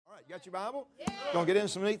Got your Bible? Going to get into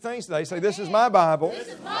some neat things today. Say, this is my Bible.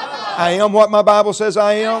 I am what my Bible says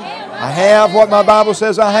I am. I have what my Bible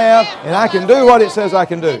says I have. And I can do what it says I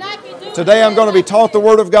can do. Today I'm going to be taught the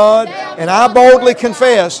Word of God. And I boldly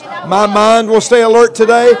confess, my mind will stay alert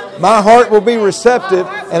today. My heart will be receptive.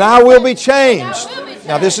 And I will be changed.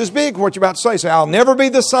 Now this is big, what you're about to say. Say, I'll never be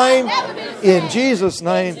the same. In Jesus'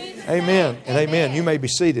 name, amen and amen. You may be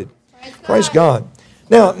seated. Praise God.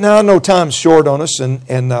 Now I know time's short on us, and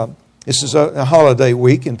this is a holiday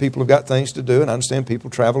week, and people have got things to do, and I understand people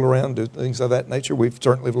travel around, do things of that nature. We've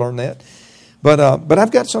certainly learned that. But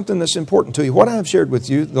I've got something that's important to you. What I've shared with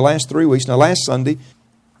you the last 3 weeks. Now, last Sunday,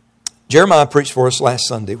 Jeremiah preached for us last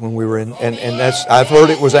Sunday when we were in, and that's, I've heard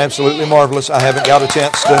it was absolutely marvelous. I haven't got a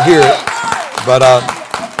chance to hear it, but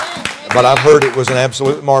I've heard it was an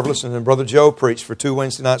absolutely marvelous. And then Brother Joe preached for 2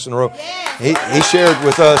 Wednesday nights in a row. He shared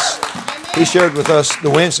with us. He shared with us the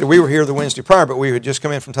Wednesday. We were here the Wednesday prior, but we had just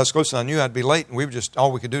come in from Tuscaloosa. I knew I'd be late, and we were just all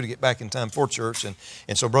we could do to get back in time for church. And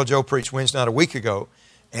so Brother Joe preached Wednesday night a week ago,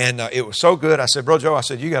 and it was so good. I said, Brother Joe, I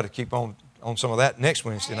said, you got to keep on some of that next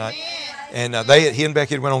Wednesday night. And he and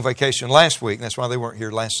Becky went on vacation last week, and that's why they weren't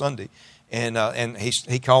here last Sunday. And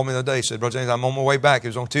he called me the other day. He said, Brother James, I'm on my way back. It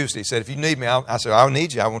was on Tuesday. He said, if you need me, I said, I'll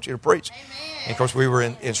need you. I want you to preach. Amen. And of course, we were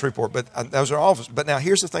in Shreveport, but that was our office. But now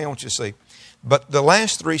here's the thing I want you to see. But the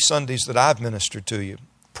last 3 Sundays that I've ministered to you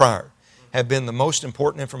prior have been the most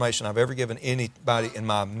important information I've ever given anybody in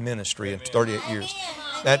my ministry in 38 years.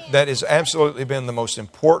 That has absolutely been the most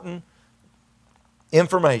important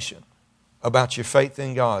information about your faith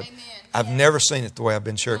in God. I've never seen it the way I've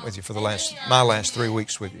been sharing with you for my last 3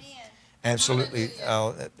 weeks with you. Absolutely.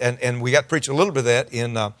 And we got to preach a little bit of that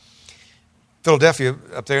in Philadelphia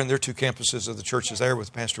up there, and there are 2 campuses of the churches there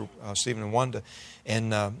with Pastor Stephen and Wanda.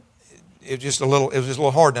 And it was just a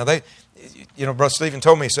little hard. Now Brother Stephen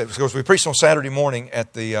told me, he said, because we preached on Saturday morning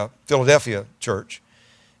at the Philadelphia church,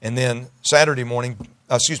 and then Sunday morning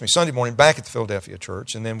back at the Philadelphia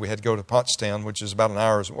church, and then we had to go to Pottstown, which is about an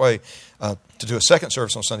hour's away, to do a second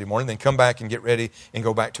service on Sunday morning, then come back and get ready and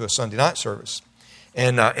go back to a Sunday night service.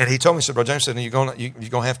 And he told me, he said, Brother James, you're going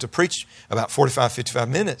to have to preach about 45, 55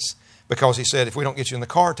 minutes, because he said, if we don't get you in the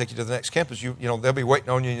car, take you to the next campus, they'll be waiting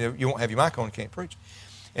on you, you won't have your mic on, you can't preach.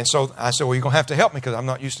 And so I said, well, you're going to have to help me, because I'm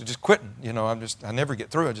not used to just quitting. I never get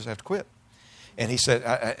through. I just have to quit. And he said,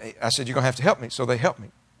 I said, you're going to have to help me. So they helped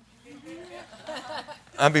me.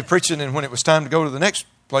 I'd be preaching, and when it was time to go to the next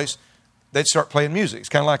place, they'd start playing music. It's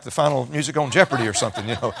kind of like the final music on Jeopardy or something,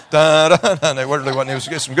 Da, da, da. It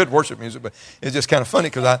was some good worship music, but it's just kind of funny,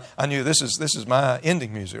 because I knew this is my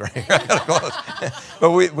ending music right here. I got to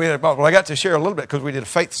close. But I got to share a little bit, because we did a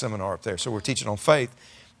faith seminar up there, so we're teaching on faith.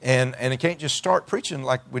 And it can't just start preaching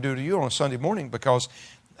like we do to you on a Sunday morning, because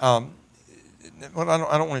I don't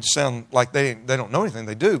want it to sound like they don't know anything.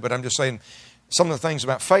 They do, but I'm just saying some of the things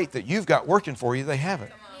about faith that you've got working for you, they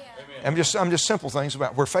haven't. I'm just simple things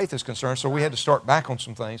about where faith is concerned. So we had to start back on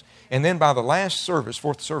some things. And then by the last service,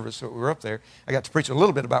 4th service that we were up there, I got to preach a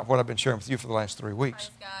little bit about what I've been sharing with you for the last 3 weeks.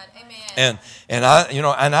 Praise God. Amen.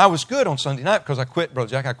 And I was good on Sunday night, because I quit, Brother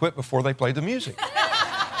Jack. I quit before they played the music.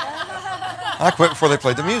 I quit before they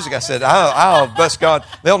played the music. I said, I'll bless God,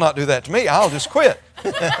 they'll not do that to me. I'll just quit.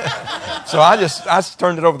 So I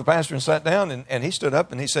turned it over to the pastor and sat down, and he stood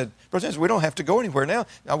up and he said, Brother James, we don't have to go anywhere now.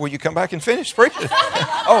 Now, will you come back and finish preaching?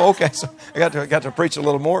 Oh, okay. So I got to preach a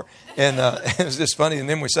little more, and it was just funny. And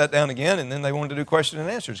then we sat down again, and then they wanted to do question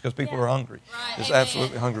and answers, because people are hungry. Just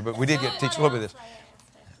absolutely hungry. But we did get to teach a little bit of this.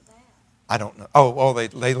 I don't know.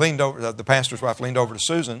 They leaned over, the pastor's wife leaned over to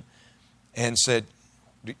Susan and said,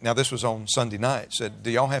 now this was on Sunday night, said,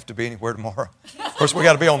 do y'all have to be anywhere tomorrow? Of course, we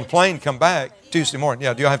got to be on the plane, come back Tuesday morning.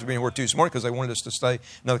 Yeah, do y'all have to be anywhere Tuesday morning? Because they wanted us to stay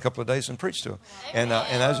another couple of days and preach to them. And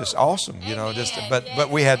that was just awesome,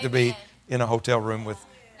 but we had to be in a hotel room with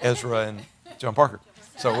Ezra and John Parker.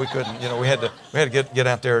 So we couldn't, we had to get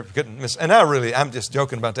out there. Couldn't miss. And I'm just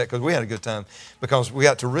joking about that, because we had a good time, because we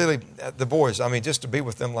got to really, the boys, just to be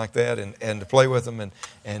with them like that, and to play with them,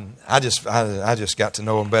 and I just got to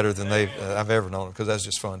know them better than I've ever known them, because that's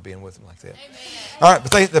just fun being with them like that. Amen. All right,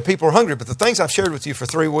 but the people are hungry. But the things I've shared with you for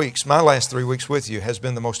 3 weeks, my last 3 weeks with you, has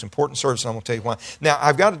been the most important service, and I'm going to tell you why. Now,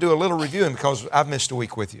 I've got to do a little reviewing, because I've missed a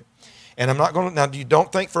week with you. And I'm not going to, now you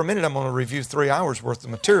don't think for a minute I'm going to review 3 hours worth of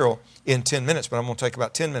material in 10 minutes, but I'm going to take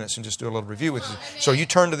about 10 minutes and just do a little review with you. So you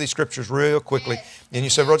turn to these scriptures real quickly, and you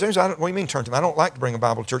say, Brother James, what do you mean turn to them? I don't like to bring a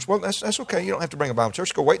Bible to church. Well, that's okay. You don't have to bring a Bible to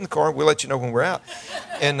church. Go wait in the car. We'll let you know when we're out.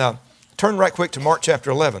 And turn right quick to Mark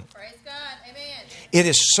chapter 11. Praise God. Amen. It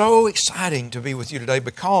is so exciting to be with you today,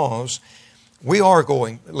 because we are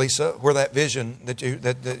going, Lisa, where that vision that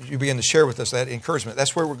you begin to share with us, that encouragement,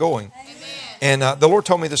 that's where we're going. Amen. And the Lord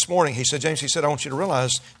told me this morning, He said, James, He said, I want you to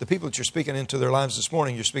realize the people that you're speaking into their lives this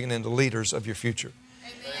morning, you're speaking into leaders of your future.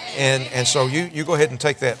 And so you go ahead and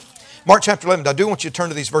take that. Mark chapter 11, I do want you to turn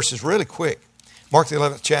to these verses really quick. Mark the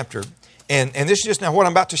 11th chapter. And this is just now what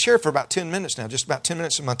I'm about to share for about 10 minutes now, just about 10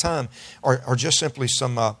 minutes of my time, are just simply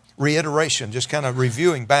some reiteration, just kind of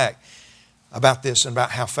reviewing back about this and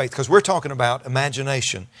about how faith, because we're talking about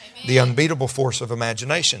imagination, the unbeatable force of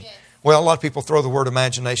imagination. Well, a lot of people throw the word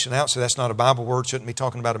imagination out, so that's not a Bible word, shouldn't be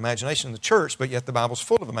talking about imagination in the church, but yet the Bible's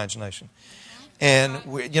full of imagination. And,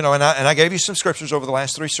 and I gave you some scriptures over the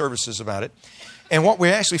last 3 services about it. And what we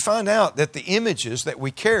actually find out that the images that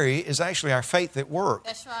we carry is actually our faith at work.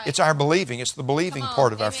 That's right. It's our believing. It's the believing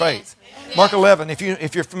part of our faith. Amen. Mark 11, if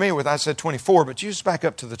you're familiar with, I said 24, but you just back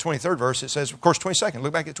up to the 23rd verse. It says, of course, 22nd.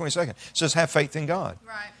 Look back at 22nd. It says, have faith in God.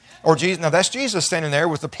 Right. Or Jesus. Now, that's Jesus standing there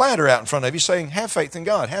with the platter out in front of you saying, have faith in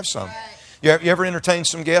God. Have some. Right. You ever entertain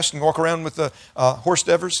some guests and walk around with the horse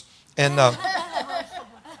devers? And I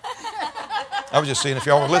was just seeing if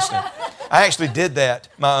y'all were listening. I actually did that,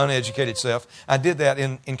 my uneducated self. I did that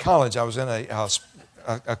in college. I was in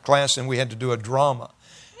a class and we had to do a drama.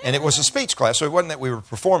 And it was a speech class, so it wasn't that we were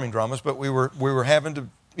performing dramas, but we were having to,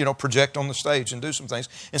 project on the stage and do some things.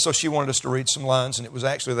 And so she wanted us to read some lines, and it was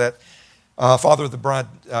actually that Father of the Bride.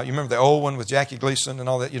 You remember the old one with Jackie Gleason and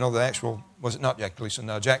all that? The actual, was it not Jackie Gleason?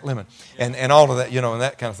 Jack Lemmon and all of that, and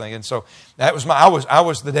that kind of thing. And so that was I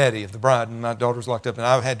was the daddy of the bride, and my daughter was locked up, and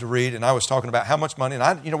I had to read, and I was talking about how much money,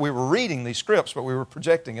 and we were reading these scripts, but we were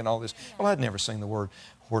projecting and all this. Well, I'd never seen the word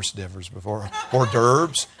horse devers before, hors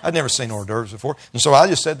d'oeuvres. I'd never seen hors d'oeuvres before. And so I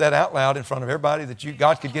just said that out loud in front of everybody that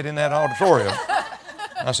God could get in that auditorium.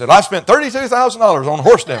 And I said, I spent $32,000 on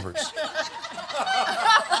horse devers.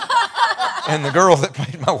 And the girl that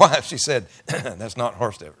played my wife, she said, that's not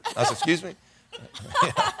horse devers. I said, excuse me?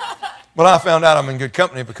 Yeah. Well, I found out I'm in good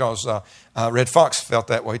company because Red Fox felt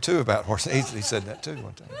that way too about horses. He said that too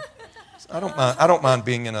one time. I don't mind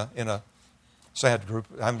being in a sad group.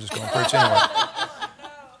 I'm just going to preach anyway.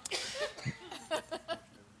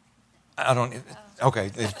 Okay,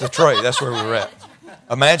 the tray, that's where we were at.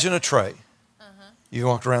 Imagine a tray. You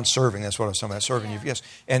walked around serving, that's what I was talking about, serving you. Yes.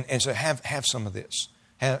 And so have some of this.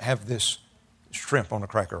 Have this shrimp on a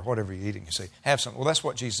cracker, or whatever you're eating. You say, have some. Well, that's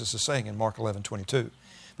what Jesus is saying in Mark 11:22.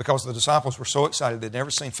 Because the disciples were so excited, they'd never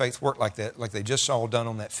seen faith work like that, like they just saw done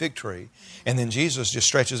on that fig tree. And then Jesus just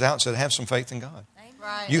stretches out and said, have some faith in God.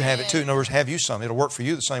 Right. You have it too. In other words, have you some. It'll work for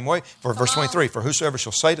you the same way. For verse 23, for whosoever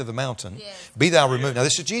shall say to the mountain, be thou removed. Now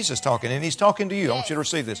this is Jesus talking, and He's talking to you. I want you to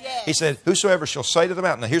receive this. He said, whosoever shall say to the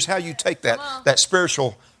mountain. Now here's how you take that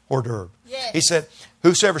spiritual hors d'oeuvre. He said,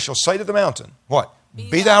 whosoever shall say to the mountain, what?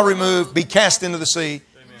 Be thou removed, be cast into the sea.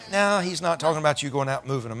 Now, He's not talking about you going out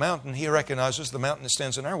moving a mountain. He recognizes the mountain that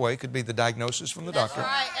stands in our way could be the diagnosis from the doctor.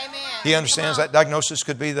 Right. Amen. He understands that diagnosis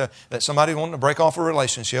could be that somebody wanting to break off a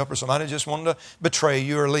relationship, or somebody just wanting to betray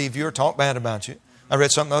you or leave you or talk bad about you. I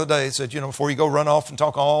read something the other day that said, before you go run off and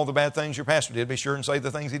talk all the bad things your pastor did, be sure and say the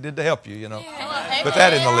things he did to help you, Put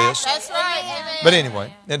that in the list. That's right. But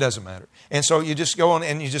anyway, it doesn't matter. And so you just go on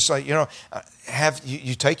and you just say,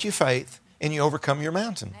 you take your faith and you overcome your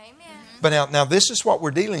mountain. Amen. But now this is what we're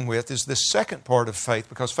dealing with, is this second part of faith,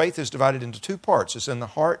 because faith is divided into 2 parts. It's in the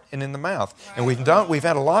heart and in the mouth. Right. And we've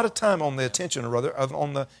had a lot of time on the attention, or rather,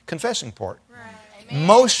 on the confessing part. Right.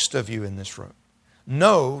 Most of you in this room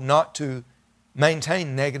know not to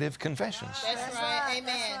maintain negative confessions. That's right.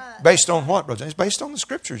 Amen. Based on what, Brother James? Based on the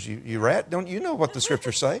Scriptures you read. Don't you know what the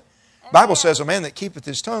Scriptures say? The Bible says, a man that keepeth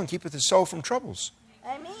his tongue keepeth his soul from troubles.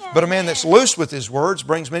 Amen. But a man that's loose with his words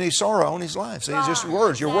brings many sorrow on his life. See, it's just your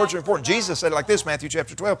words. Your words are important. Jesus said it like this, Matthew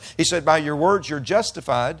chapter 12. He said, by your words you're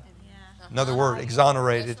justified. Another word,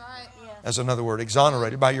 exonerated. That's another word,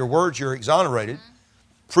 exonerated. By your words you're exonerated.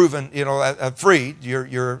 Proven, freed.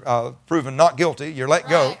 You're proven not guilty. You're let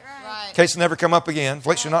go. Case never come up again.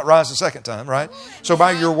 Affliction not rise the second time, right? So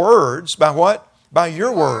by your words, by what? By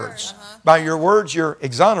your words. By your words you're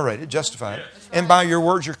exonerated, justified. And by your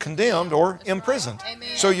words you're condemned or imprisoned.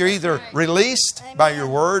 So you're either released by your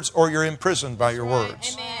words or you're imprisoned by your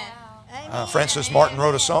words. Francis Martin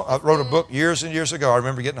wrote a book years and years ago. I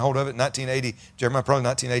remember getting a hold of it in 1980. Jeremiah, probably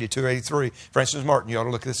 1982, 83. Francis Martin, you ought to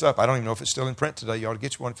look this up. I don't even know if it's still in print today. You ought to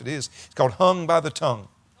get you one if it is. It's called Hung by the Tongue.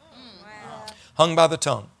 Hung by the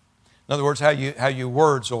tongue. In other words, how your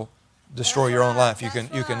words will destroy your own life. You can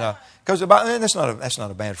because that's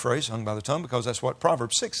not a bad phrase, hung by the tongue, because that's what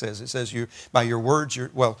Proverbs 6 says. It says by your words,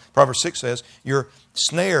 Proverbs 6 says you're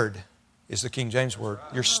snared, is the King James word.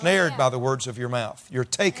 You're snared by the words of your mouth. You're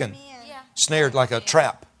taken, snared like a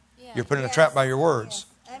trap. You're put in a trap by your words.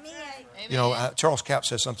 Amen. You know, Charles Capp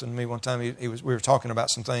said something to me one time. We were talking about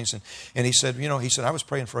some things, and he said, I was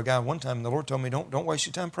praying for a guy one time, and the Lord told me, don't waste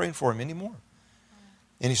your time praying for him anymore.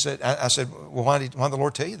 And he said, I said, well, why did the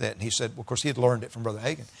Lord tell you that? And he said, well, of course, he had learned it from Brother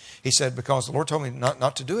Hagin. He said, because the Lord told me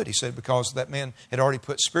not to do it. He said, because that man had already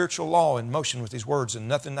put spiritual law in motion with his words, and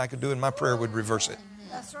nothing I could do in my prayer would reverse it.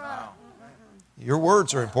 That's right. Your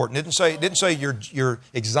words are important. It didn't say you're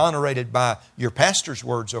exonerated by your pastor's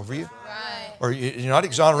words over you. Right. Or you're not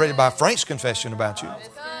exonerated by Frank's confession about you.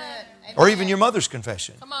 Or even your mother's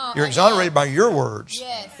confession. You're exonerated by your words.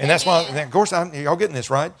 Yes. And that's why, of course, y'all getting this,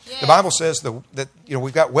 right? Yes. The Bible says that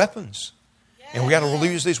we've got weapons. And we got to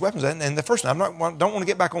use these weapons. And the first one, don't want to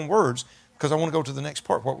get back on words, because I want to go to the next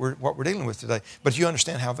part, what we're dealing with today. But you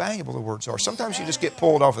understand how valuable the words are. Sometimes you just get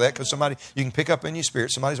pulled off of that because you can pick up in your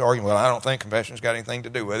spirit, somebody's arguing, well, I don't think confession's got anything to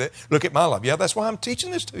do with it. Look at my life. Yeah, that's why I'm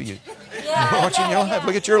teaching this to you. Watching your life.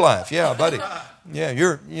 Look at your life. Yeah, buddy. Yeah,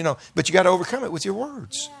 but you got to overcome it with your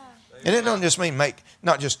words. And it doesn't just mean make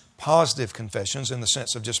not just positive confessions in the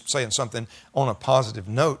sense of just saying something on a positive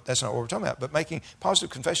note. That's not what we're talking about. But making positive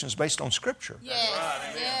confessions based on Scripture.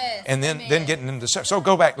 Yes. And then getting into so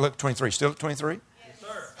go back, look 23. Still at 23? Yes,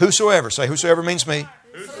 sir. Whosoever, say whosoever means me.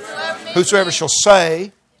 Whosoever shall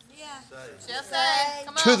say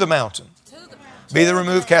to the mountain. Be the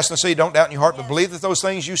removed, cast in the sea. Don't doubt in your heart, but believe that those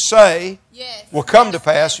things you say will come to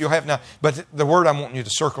pass. You'll have now. But the word I want you to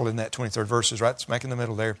circle in that 23rd verse is right smack in the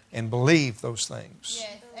middle there. And believe those things.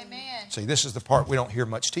 Yes. Amen. See, this is the part we don't hear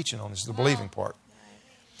much teaching on. Is the believing part.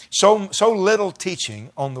 So little teaching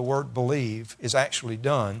on the word believe is actually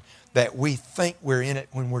done that we think we're in it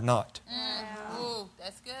when we're not. Ooh,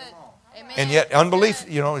 that's good. Amen. And yet unbelief,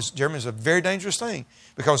 Jeremy, is a very dangerous thing.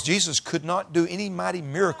 Because Jesus could not do any mighty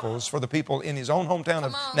miracles for the people in His own hometown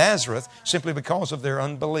of Nazareth simply because of their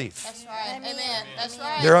unbelief. That's right. Amen. That's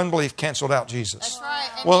right. Their unbelief canceled out Jesus. That's right.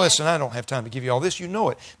 Amen. Well, listen, I don't have time to give you all this. You know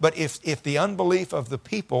it. But if the unbelief of the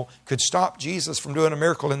people could stop Jesus from doing a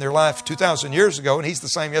miracle in their life 2,000 years ago, and He's the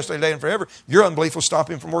same yesterday, today, and forever, your unbelief will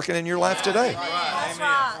stop Him from working in your life today. That's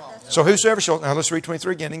right. So whosoever shall, now let's read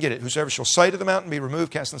 23 again and get it. Whosoever shall say to the mountain, be removed,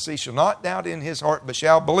 cast in the sea, shall not doubt in his heart, but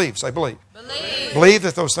shall believe. Say believe. Believe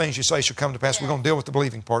that those things you say shall come to pass. We're going to deal with the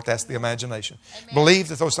believing part. That's the imagination. Amen. Believe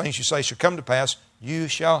that those things you say shall come to pass. You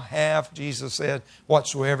shall have, Jesus said,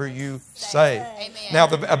 whatsoever you say. Amen. Now,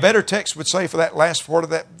 a better text would say for that last part of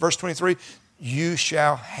that verse 23, you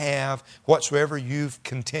shall have whatsoever you've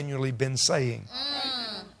continually been saying.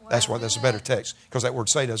 That's a better text. Because that word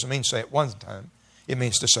say doesn't mean say it one time. It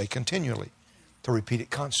means to say continually, to repeat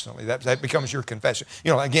it constantly. That becomes your confession.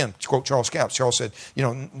 Again, to quote Charles Capp, Charles said,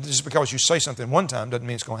 just because you say something one time doesn't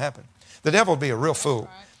mean it's going to happen. The devil would be a real fool.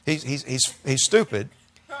 He's stupid,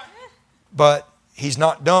 but he's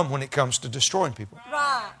not dumb when it comes to destroying people.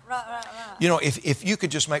 Right. If you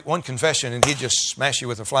could just make one confession and he'd just smash you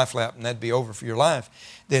with a fly flap and that'd be over for your life,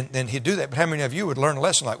 then he'd do that. But how many of you would learn a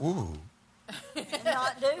lesson like, ooh?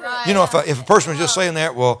 Not do it. If a person was just saying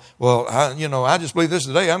that, I just believe this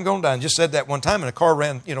today, I'm going to die, and just said that one time, and a car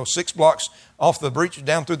ran, 6 blocks off the beach,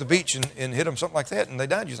 down through the beach, and hit them, something like that, and they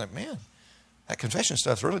died. You're like, man, that confession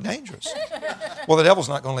stuff's really dangerous. Well, the devil's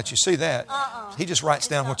not going to let you see that. He just writes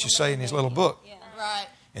down what you say in his little book. Right.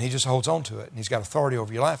 And he just holds on to it, and he's got authority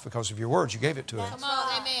over your life because of your words. You gave it to him. Come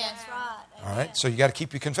on, amen. That's right. All right, so you got to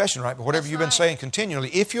keep your confession right. But whatever you've been saying continually,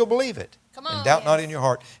 if you'll believe it, Come on. and doubt not in your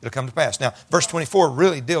heart, it'll come to pass. Now, verse 24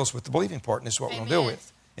 really deals with the believing part, and this is what we're going to deal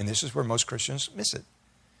with. And this is where most Christians miss it.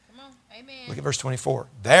 Come on, amen. Look at verse 24.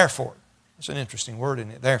 Therefore. It's an interesting word, isn't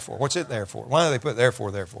it? Therefore. What's it there for? Why do they put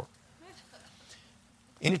therefore?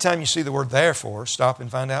 Anytime you see the word therefore, stop and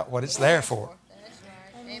find out what it's there for.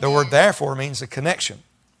 The word therefore means a connection.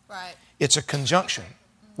 Right. It's a conjunction.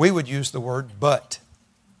 We would use the word but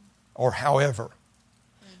or however.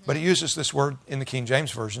 But it uses this word in the King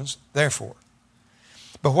James versions, therefore.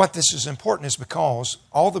 But what this is important is because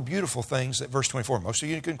all the beautiful things that verse 24, most of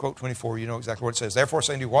you can quote 24, you know exactly what it says. Therefore,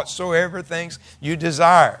 saying to you, whatsoever things you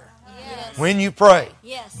desire, when you pray,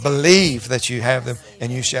 believe that you have them,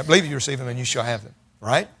 and you shall believe you receive them, and you shall have them.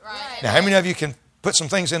 Right? Now, how many of you can put some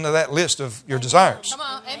things into that list of your desires? Come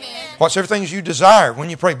on, amen. Whatsoever things you desire, when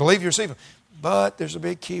you pray, believe you receive them. But there's a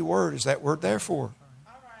big key word, is that word therefore.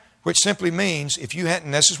 Which simply means, if you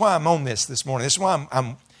hadn't, this is why I'm on this morning. This is why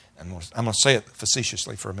I'm going to say it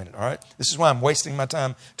facetiously for a minute, all right? This is why I'm wasting my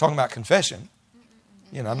time talking about confession.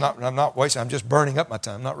 I'm not wasting, I'm just burning up my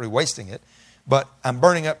time, I'm not really wasting it. But I'm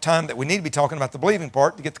burning up time that we need to be talking about the believing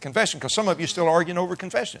part to get the confession, because some of you are still arguing over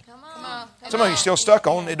confession. Come on. Some of you are still stuck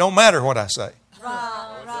on, it don't matter what I say.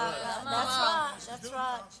 Right. That's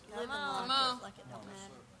right. Come on. Like it don't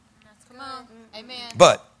matter. Come on. Amen.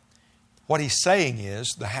 But what he's saying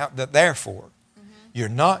is that therefore, you're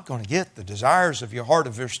not going to get the desires of your heart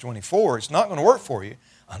of verse 24. It's not going to work for you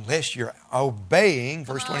unless you're obeying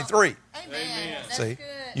verse 23. Amen. That's See, good.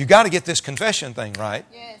 you got to get this confession thing right.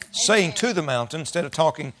 Yes. Saying Amen. to the mountain instead of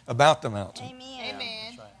talking about the mountain. Amen.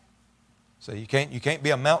 Amen. So you can't be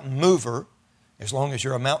a mountain mover as long as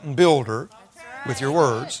you're a mountain builder with your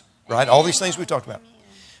words, right? All these things we talked about.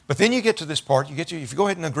 But then you get to this part. If you go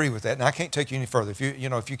ahead and agree with that, and I can't take you any further. If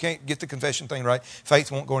you can't get the confession thing right,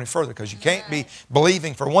 faith won't go any further because you can't be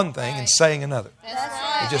believing for one thing and saying another. That's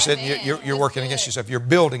right. It just said you're working against yourself. You're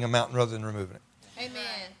building a mountain rather than removing it.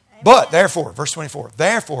 Amen. But therefore, verse 24.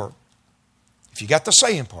 Therefore, if you got the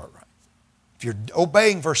saying part right, if you're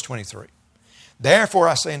obeying verse 23, therefore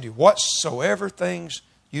I say unto you, whatsoever things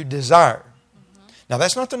you desire. Now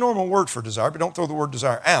that's not the normal word for desire, but don't throw the word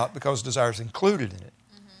desire out because desire is included in it.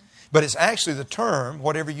 But it's actually the term,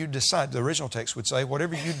 whatever you decide. The original text would say,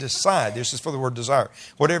 whatever you decide. This is for the word desire.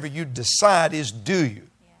 Whatever you decide is due you.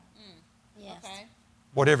 Yes. Okay.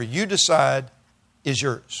 Whatever you decide is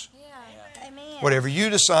yours. Amen. Whatever you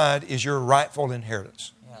decide is your rightful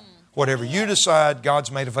inheritance. Whatever you decide, God's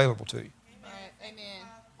made available to you. Right.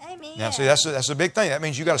 Amen. Amen. Now, see, that's a big thing. That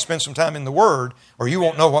means you've got to spend some time in the Word or you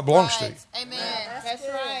won't know what belongs to you. Right. Amen. That's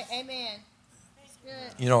good. right. Amen. That's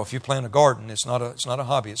good. You know, if you plant a garden, it's not a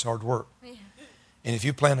hobby. It's hard work. And if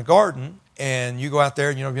you plant a garden and you go out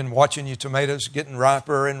there and you've been watching your tomatoes getting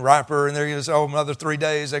riper and riper, and they're going to say, another 3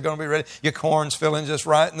 days they're going to be ready. Your corn's filling just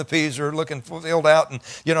right, and the peas are looking filled out, and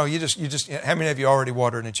you just how many of you already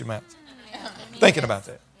watering at your mouth? Thinking about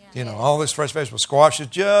that. All this fresh vegetable. Squash is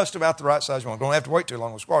just about the right size you want. Don't have to wait too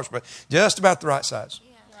long with squash, but just about the right size.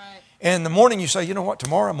 Right. And in the morning you say, you know what,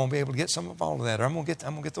 tomorrow I'm going to be able to get some of all of that. Or I'm going to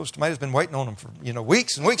get those tomatoes. Been waiting on them for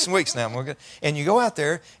weeks and weeks and weeks now. And you go out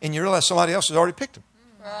there and you realize somebody else has already picked them.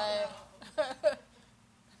 Right.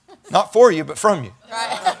 Not for you, but from you.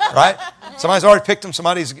 Right. Right? Somebody's already picked them.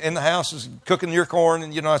 Somebody's in the house is cooking your corn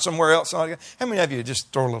and somewhere else. How many of you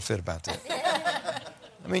just throw a little fit about that?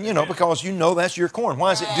 I mean, because that's your corn.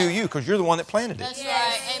 Why does it do you? Because you're the one that planted it. That's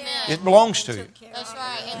right. Amen. It belongs to you. That's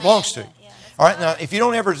right. Amen. It belongs to you. All right, now, if you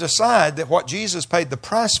don't ever decide that what Jesus paid the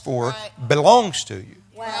price for Right. belongs to you,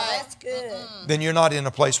 Wow, that's good. then you're not in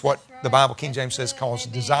a place what the Bible, King James says, calls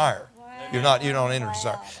desire. You don't enter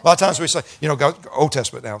desire. A lot of times we say, God, Old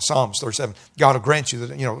Testament now, Psalms 37, God will grant you,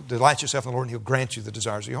 delight yourself in the Lord and He'll grant you the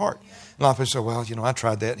desires of your heart. And a lot of people say, well, I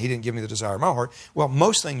tried that and He didn't give me the desire of my heart. Well,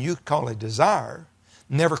 most things you call a desire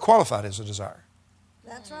never qualified as a desire.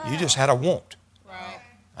 That's right. You just had a want. Right.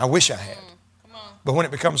 I wish I had. Come on. But when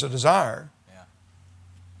it becomes a desire,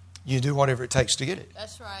 you do whatever it takes to get it.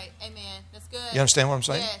 That's right. Amen. That's good. You understand what I'm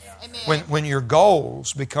saying? Yes. Amen. When your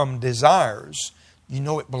goals become desires, you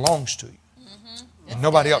know it belongs to you. And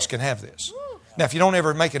nobody else can have this. Now, if you don't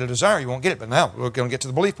ever make it a desire, you won't get it. But now we're going to get to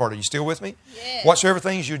the belief part. Are you still with me? Yes. Whatsoever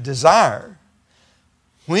things you desire,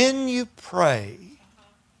 when you pray,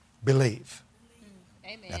 believe.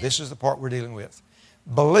 Amen. Now, this is the part we're dealing with.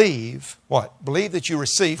 Believe what? Believe that you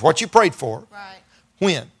receive what you prayed for. Right.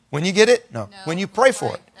 When? When you get it? No. No. When you pray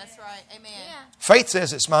for it. That's right. Amen. Faith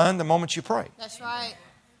says it's mine the moment you pray. That's right.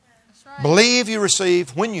 That's right. Believe you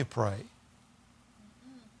receive when you pray.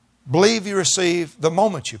 Believe you receive the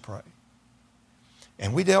moment you pray.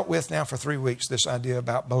 And we dealt with now for 3 weeks this idea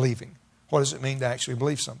about believing. What does it mean to actually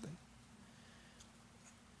believe something?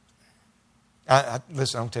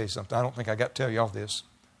 Listen, I'm going to tell you something. I don't think I got to tell you all this.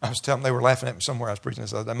 I was telling them, they were laughing at me somewhere. I was preaching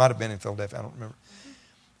this. They might have been in Philadelphia. I don't remember.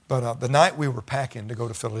 But the night we were packing to go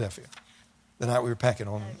to Philadelphia, the night we were packing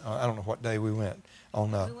on, I don't know what day we went. We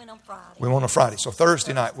went on Friday. We went on Friday. So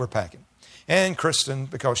Thursday night we're packing. And Kristen,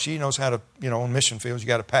 because she knows how to, on mission fields, you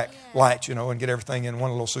got to pack light, and get everything in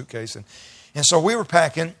one little suitcase. And so we were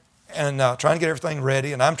packing and trying to get everything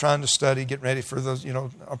ready. And I'm trying to study, get ready for those,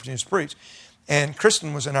 opportunities to preach. And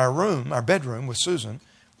Kristen was in our room, our bedroom with Susan,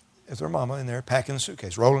 with her mama in there packing the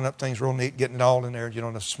suitcase, rolling up things real neat, getting it all in there, in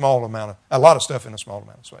a lot of stuff in a small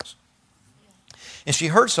amount of space. And she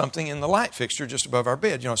heard something in the light fixture just above our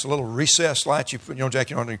bed. It's a little recessed light. You put, Jack,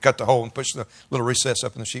 you cut the hole and push the little recess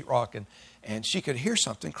up in the sheetrock. And she could hear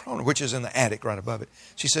something crawling, which is in the attic right above it.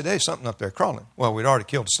 She said, there's something up there crawling. Well, we'd already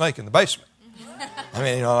killed a snake in the basement. I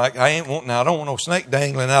mean, I don't want no snake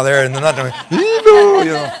dangling out there in the night.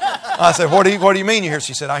 I said, what do you mean you hear?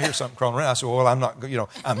 She said, I hear something crawling around. I said, well, I'm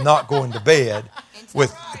not going to bed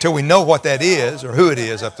until we know what that is or who it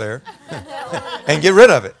is up there and get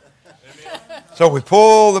rid of it. So we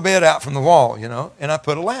pull the bed out from the wall, and I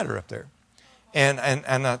put a ladder up there. And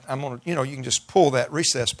I'm going to, you can just pull that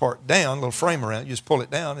recess part down, a little frame around it. You just pull it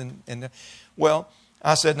down. And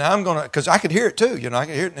I said, now I'm going to, because I could hear it too. You know, I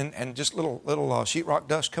could hear it, and just little sheetrock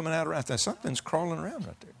dust coming out around there. Something's crawling around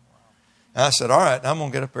right there. And I said, all right, I'm going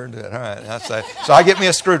to get up there and do it. All right. And I say, so I get me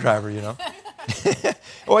a screwdriver, you know.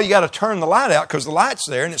 Well, you got to turn the light out because the light's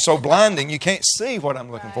there and it's so blinding you can't see what I'm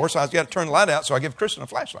looking for. So I've got to turn the light out. So I give Kristen a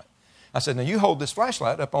flashlight. I said, now you hold this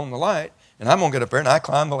flashlight up on the light and I'm going to get up there and I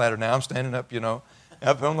climb the ladder. Now I'm standing up, you know,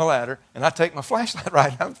 up on the ladder and I take my flashlight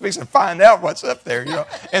right. I'm fixing to find out what's up there, you know.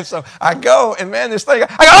 And so I go and man, this thing, I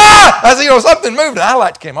go, ah! I said, you know, something moved. And I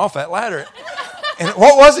light came off that ladder. And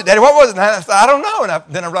what was it, Daddy? What was it? And I said, I don't know. And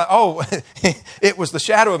then I realized, oh, it was the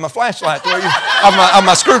shadow of my flashlight, of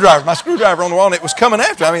my screwdriver. My screwdriver on the wall, and it was coming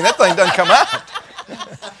after. I mean, that thing doesn't come out.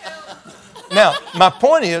 Now, my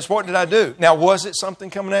point is, what did I do? Now, was it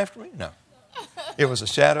something coming after me? No. It was a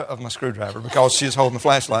shadow of my screwdriver because she was holding the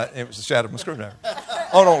flashlight, and it was the shadow of my screwdriver.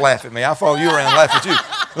 Oh, don't laugh at me. I'll follow you around and laugh at you.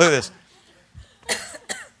 Look at this.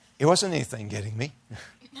 It wasn't anything getting me.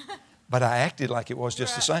 But I acted like it was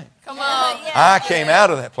just the same. Come on. I came out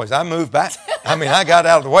of that place. I moved back. I mean, I got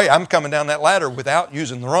out of the way. I'm coming down that ladder without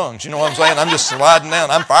using the rungs. You know what I'm saying? I'm just sliding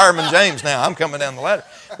down. I'm Fireman James now. I'm coming down the ladder.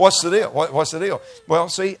 What's the deal? What's the deal? Well,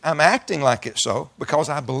 see, I'm acting like it's so because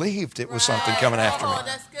I believed it was something coming after me. Oh,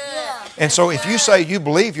 that's good. And so if you say you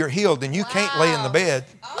believe you're healed, then you can't lay in the bed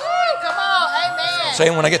Come on. Amen.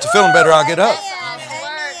 saying, when I get to feeling better, I'll get up. Come on.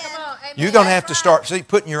 Amen. You're going to have to start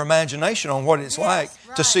putting your imagination on what it's like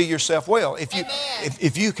to see yourself well.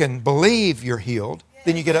 If you can believe you're healed,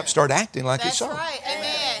 then you get up and start acting like it's so. That's right.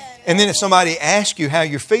 Amen. And then if somebody asks you how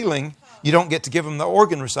you're feeling, you don't get to give them the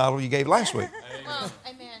organ recital you gave last week. Come on.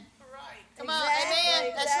 Amen. Come on.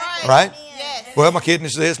 Amen. That's right. Right? Yes. Well, my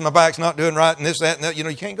kidney's this, my back's not doing right, and this, that, and that. You know,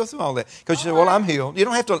 you can't go through all that because you say, "Well, I'm healed." You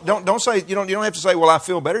don't have to. Don't say. You don't have to say, "Well, I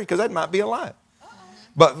feel better," because that might be a lie.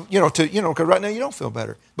 But, because right now you don't feel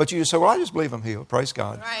better. But you just say, well, I just believe I'm healed. Praise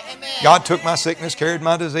God. Right. Amen. God took my sickness, carried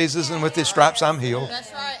my diseases, and with His stripes I'm healed.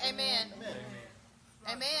 That's right. Amen.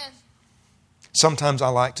 Amen. Sometimes I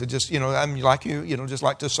like to just, I'm like you, just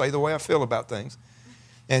like to say the way I feel about things.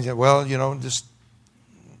 And, anyway,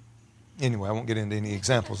 I won't get into any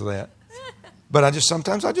examples of that. But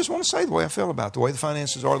sometimes I just want to say the way I feel about it, the way the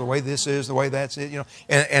finances are, the way this is, the way that's it,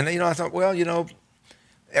 And I thought, well,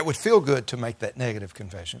 it would feel good to make that negative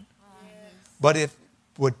confession. But it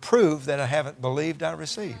would prove that I haven't believed I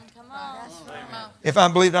received. If I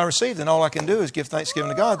believed I received, then all I can do is give thanksgiving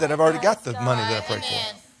to God that I've already got the money that I prayed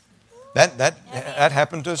for. That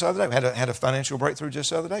happened to us the other day. We had a financial breakthrough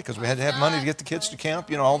just the other day because we had to have money to get the kids to camp,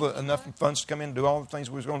 enough funds to come in and do all the things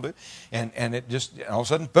we was going to do. And it just, all of a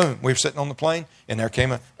sudden, boom, we were sitting on the plane and there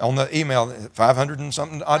came on the email, $500 and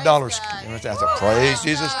something odd dollars. I thought, praise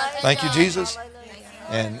Jesus. Thank you, Jesus.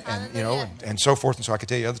 And so forth. And so I could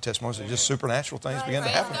tell you other testimonies that just supernatural things began to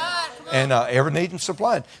happen. And every need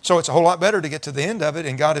supplied. So it's a whole lot better to get to the end of it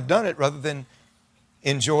and God have done it rather than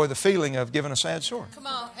enjoy the feeling of giving a sad story. Come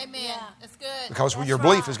on. Amen. That's good. Because your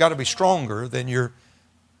belief has got to be stronger than your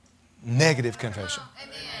negative confession.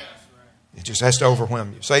 Amen. It just has to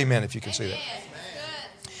overwhelm you. Say amen if you can see that.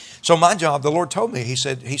 So my job, the Lord told me, He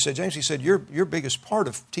said, James, your biggest part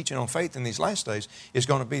of teaching on faith in these last days is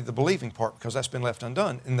going to be the believing part because that's been left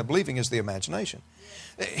undone. And the believing is the imagination.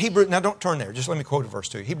 Now don't turn there. Just let me quote a verse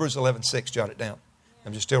to you. Hebrews 11:6, jot it down.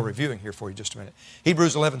 I'm just still reviewing here for you just a minute.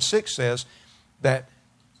 Hebrews 11:6 says that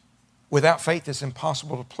without faith it's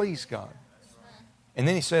impossible to please God. And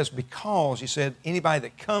then he says, because, he said, anybody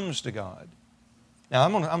that comes to God. Now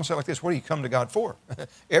I'm going to say it like this. What do you come to God for?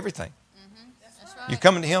 Everything. You're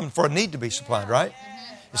coming to Him for a need to be supplied, right?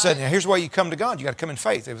 He said, now here's the way you come to God. You got to come in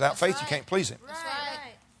faith. Without faith, you can't please Him.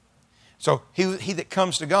 So he that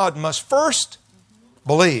comes to God must first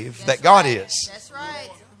believe that God is. That's right.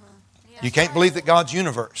 You can't believe that God's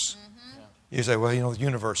universe. You say, well, the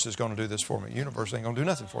universe is going to do this for me. The universe ain't going to do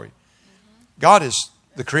nothing for you. God is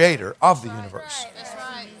the creator of the universe. That's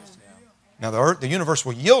right. Now, the universe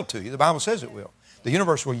will yield to you. The Bible says it will. The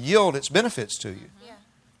universe will yield its benefits to you.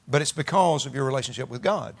 But it's because of your relationship with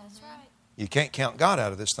God. That's right. You can't count God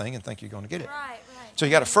out of this thing and think you're going to get it. Right. So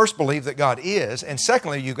you got to first believe that God is, and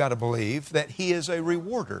secondly, you've got to believe that He is a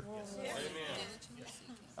rewarder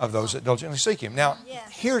of those that diligently seek Him. Now,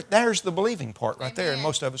 there's the believing part right there, and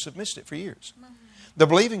most of us have missed it for years. The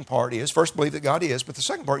believing part is, first believe that God is, but the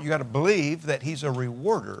second part, you got to believe that He's a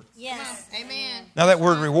rewarder. Yes. Amen. Now that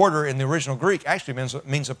word rewarder in the original Greek actually means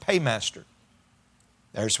a paymaster.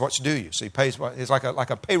 There's what's due you. So He pays. It's like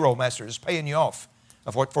a payroll master. It's paying you off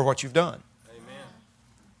for what you've done. Amen.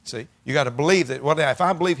 See, you got to believe that. Well, if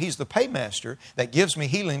I believe He's the paymaster that gives me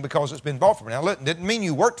healing because it's been bought for me. Now, it didn't mean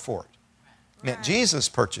you worked for it. It meant Jesus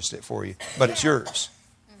purchased it for you, but it's yours.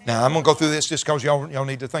 Now, I'm going to go through this just because y'all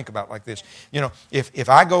need to think about it like this. You know, if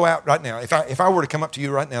I go out right now, if I were to come up to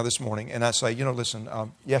you right now this morning and I say, you know, listen,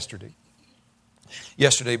 yesterday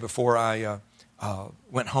before I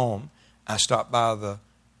went home, I stopped by the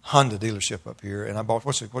Honda dealership up here and I bought,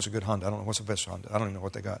 what's a good Honda? I don't know. What's the best Honda? I don't even know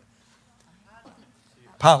what they got.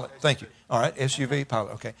 Pilot. Thank you. All right. SUV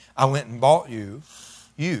Pilot. Okay. I went and bought I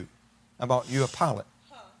bought you a Pilot.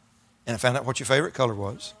 And I found out what your favorite color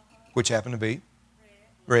was, which happened to be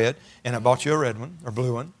red. And I bought you a red one or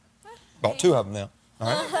blue one. Bought two of them now. All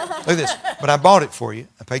right. Look at this. But I bought it for you.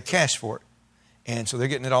 I paid cash for it. And so they're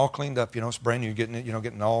getting it all cleaned up. You know, it's brand new. Getting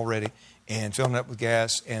it all ready and filling it up with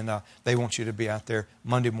gas. And they want you to be out there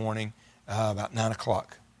Monday morning about 9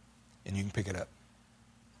 o'clock. And you can pick it up.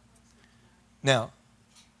 Now,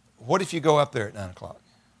 what if you go up there at 9 o'clock?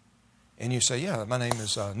 And you say, yeah, my name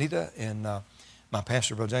is Nita, and my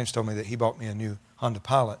pastor, Brother James, told me that he bought me a new Honda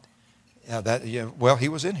Pilot. Well, he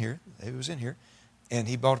was in here. And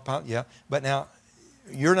he bought a Pilot, yeah. But now,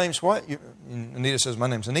 your name's what? Anita says, my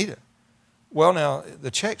name's Anita. Well, now,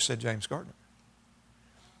 the check said James Gardner.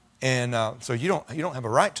 And so you don't have a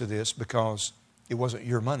right to this because it wasn't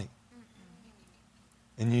your money.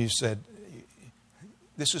 And you said,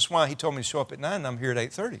 this is why he told me to show up at 9 and I'm here at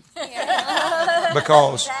 8:30.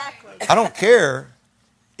 Because I don't care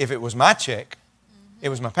if it was my check. It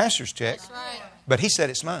was my pastor's check. That's right. But he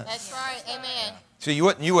said it's mine. That's right. Amen. So you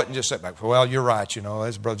wouldn't just sit back, well, you're right, you know,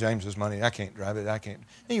 that's Brother James's money. I can't drive it. I can't.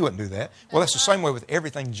 And you wouldn't do that. Well, that's the same way with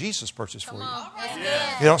everything Jesus purchased for you.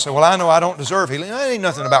 You don't say, well, I know I don't deserve healing. It ain't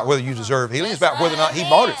nothing about whether you deserve healing. It's about whether or not he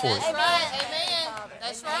bought it for you. That's right. Amen.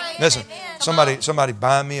 That's right. Listen, somebody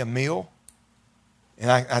buy me a meal.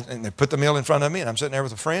 And they put the meal in front of me, and I'm sitting there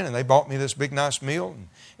with a friend, and they bought me this big, nice meal.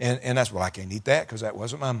 And that's, well, I can't eat that because that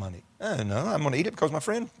wasn't my money. No, I'm going to eat it because my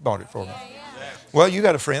friend bought it for me. Well, you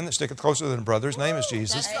got a friend that sticketh closer than a brother. His name is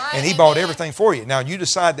Jesus. And he bought everything for you. Now, you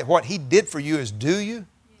decide that what he did for you is due you.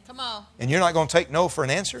 Come on. And you're not going to take no for an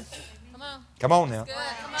answer. Come on. Come on now. Come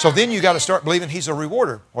on. So then you got to start believing he's a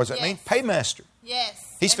rewarder. What does that mean? Paymaster.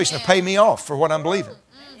 Yes. He's fixing to pay me off for what I'm believing.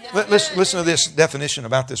 Listen to this definition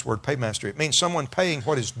about this word paymaster. It means someone paying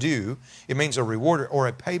what is due. It means a rewarder or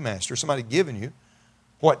a paymaster, somebody giving you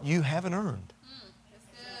what you haven't earned. That's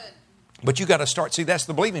good. But you got to start, see, that's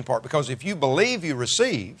the believing part, because if you believe you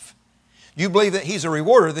receive, you believe that he's a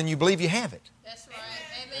rewarder, then you believe you have it. That's right.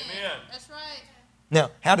 Amen. That's right.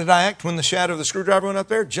 Now, how did I act when the shadow of the screwdriver went up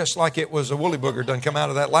there? Just like it was a woolly booger done come out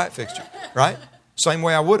of that light fixture, right? Same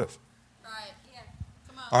way I would have. Right. Yeah.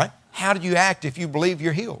 Come on. All right? How do you act if you believe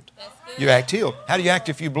you're healed? You act healed. How do you act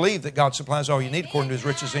if you believe that God supplies all you need according to his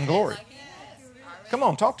riches in glory? Come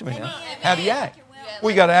on, talk to me now. How do you act?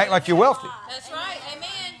 Well, you got to act like you're wealthy. That's right. Amen.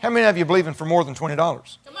 How many of you believing for more than $20? Come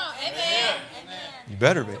on. Amen. You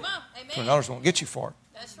better be. Come on. Amen. $20 won't get you far.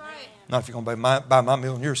 That's right. Not if you're going to buy my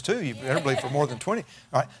meal and yours too. You better believe for more than 20.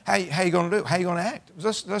 All right. How you going to do? How you going to act?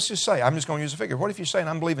 Let's just say, I'm just going to use a figure. What if you're saying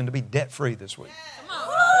I'm believing to be debt free this week? Come on.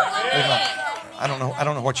 I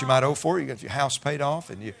don't know what you might owe for. You got your house paid off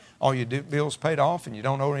and all your bills paid off and you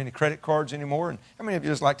don't owe any credit cards anymore. And how many of you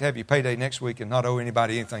just like to have your payday next week and not owe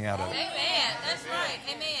anybody anything out of it? Amen. That's right.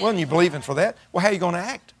 Amen. Well, and you're believing for that. Well, how are you going to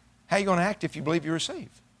act? How are you going to act if you believe you receive?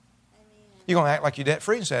 You're going to act like you're debt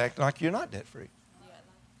free instead of acting like you're not debt free.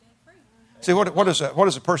 See, what does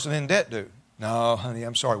a person in debt do? No, honey,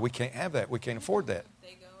 I'm sorry. We can't have that. We can't afford that.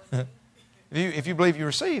 If you believe you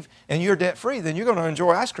receive and you're debt free, then you're going to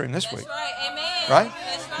enjoy ice cream this week. That's right. Amen. Right?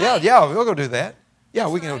 That's right. Yeah, we'll go do that. Yeah,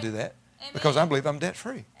 we can go right. do that. Amen. Because I believe I'm debt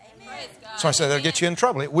free. Praise God. So I say that'll get you in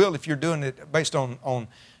trouble. It will if you're doing it based on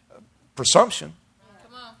presumption.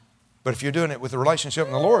 Come on. But if you're doing it with a relationship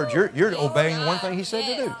in the Lord, you're obeying the one thing he said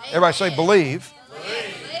to do. Everybody say believe.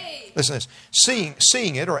 Listen to this.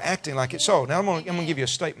 Seeing it or acting like it. So now I'm going to give you a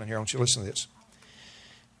statement here. I want you to listen to this.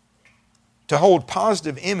 To hold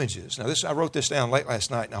positive images. Now I wrote this down late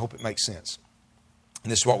last night and I hope it makes sense.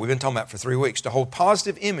 And this is what we've been talking about for 3 weeks. To hold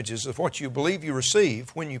positive images of what you believe you receive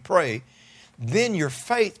when you pray, then your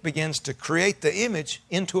faith begins to create the image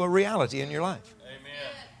into a reality in your life.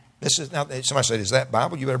 Amen. Now somebody said, is that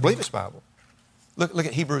Bible? You better believe it's Bible. Look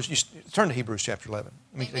at Hebrews. Turn to Hebrews chapter 11.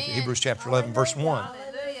 Let me take Hebrews chapter 11, verse 1.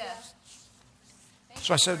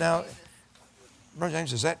 So I said, now, Brother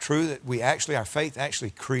James, is that true that our faith actually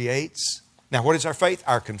creates? Now, what is our faith?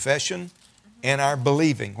 Our confession and our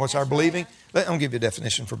believing. What's our believing? Let me give you a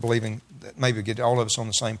definition for believing that maybe get all of us on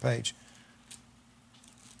the same page.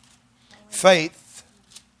 Faith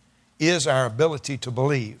is our ability to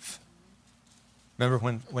believe.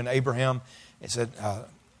 Remember when Abraham, it said,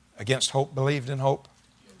 against hope, believed in hope?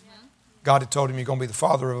 God had told him, you're going to be the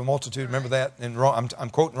father of a multitude. Remember that? I'm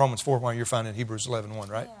quoting Romans 4 while you're finding Hebrews 11:1,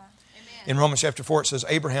 right? In Romans chapter 4, it says,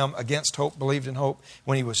 Abraham, against hope, believed in hope.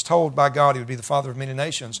 When he was told by God he would be the father of many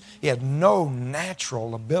nations, he had no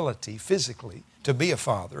natural ability physically to be a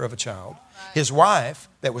father of a child. His wife,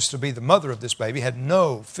 that was to be the mother of this baby, had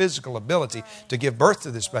no physical ability to give birth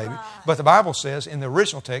to this baby. But the Bible says in the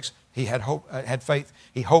original text, he had hope, had faith.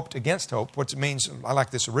 He hoped against hope. What it means, I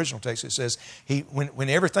like this original text. It says, when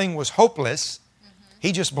everything was hopeless,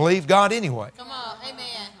 he just believed God anyway. Come on.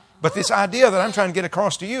 Amen. But this idea that I'm trying to get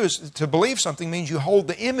across to you is to believe something means you hold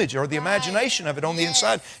the image or the imagination of it on the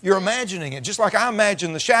inside. You're imagining it. Just like I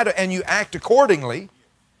imagine the shadow and you act accordingly,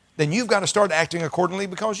 then you've got to start acting accordingly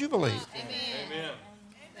because you believe. Amen.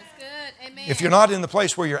 That's good. Amen. If you're not in the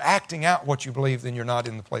place where you're acting out what you believe, then you're not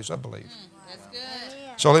in the place of believe. That's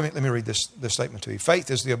good. So let me read this statement to you.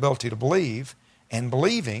 Faith is the ability to believe, and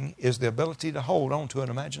believing is the ability to hold on to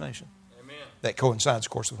an imagination. Amen. That coincides,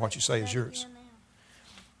 of course, with what you say is yours.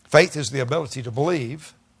 Faith is the ability to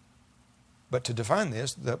believe, but to define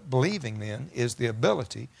this, the believing then is the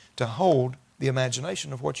ability to hold the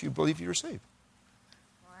imagination of what you believe you receive.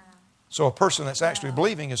 Wow. So a person that's actually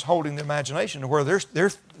believing is holding the imagination to where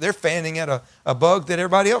they're fanning at a bug that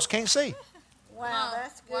everybody else can't see. Wow,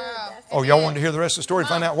 that's good. Wow. That's Oh, y'all wanted to hear the rest of the story and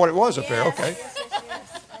find out what it was up there? Okay.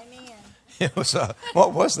 Yes. Amen. It was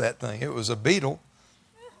what was that thing? It was a beetle.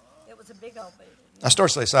 It was a big old beetle. I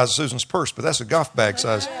started to say the size of Susan's purse, but that's a golf bag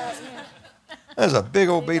size. That's a big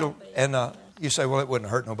old beetle. And you say, well, it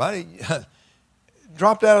wouldn't hurt nobody.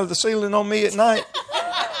 Dropped out of the ceiling on me at night.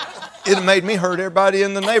 It have made me hurt everybody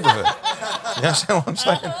in the neighborhood. You understand what I'm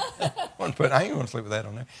saying? I ain't going to sleep with that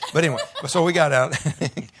on there. But anyway, so we got out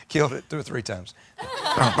and killed it 2 or 3 times.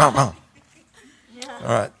 All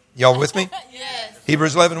right. Y'all with me? Yes.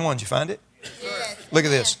 Hebrews 11:1. Did you find it? Yes. Look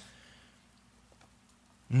at this.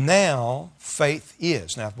 Now faith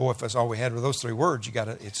is. Now, boy, if that's all we had with those 3 words,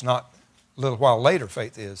 it's not a little while later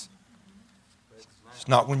faith is. It's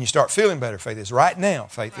not when you start feeling better faith is. Right now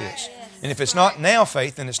faith is. And if it's not now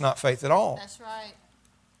faith, then it's not faith at all. That's right.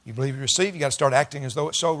 You believe you receive, you got to start acting as though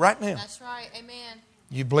it's so right now. That's right. Amen.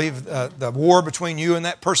 You believe the war between you and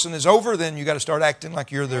that person is over, then you got to start acting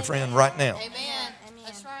like you're their friend right now. Amen.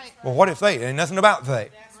 That's right. Well, what if they? It ain't nothing about they.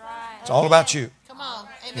 It's all about you. Come on.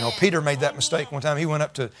 Amen. You know, Peter made that mistake one time. He went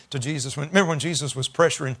up to Jesus. Remember when Jesus was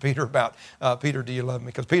pressuring Peter about, Peter, do you love me?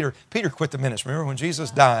 Because Peter quit the ministry. Remember when Jesus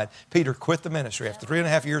died, Peter quit the ministry. After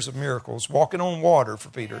 3.5 years of miracles, walking on water for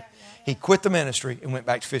Peter, he quit the ministry and went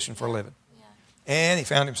back to fishing for a living. And he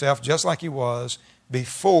found himself just like he was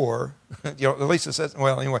before, Lisa says,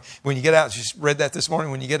 well, anyway, when you get out, she read that this morning,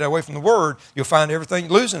 when you get away from the Word, you'll find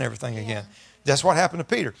losing everything again. That's what happened to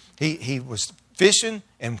Peter. He was fishing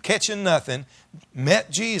and catching nothing, met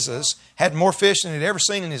Jesus, had more fish than he'd ever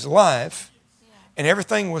seen in his life, and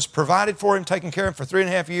everything was provided for him, taken care of for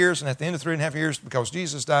 3.5 years, and at the end of 3.5 years, because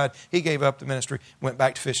Jesus died, he gave up the ministry, went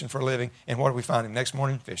back to fishing for a living, and what did we find him? Next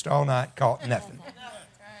morning, fished all night, caught nothing.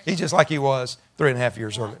 He's just like he was 3.5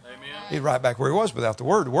 years earlier. He's right back where he was without the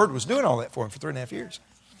Word. The Word was doing all that for him for 3.5 years.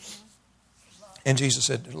 And Jesus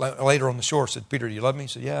said, later on the shore, said, Peter, do you love me? He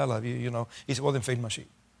said, yeah, I love you. He said, well, then feed my sheep.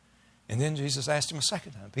 And then Jesus asked him a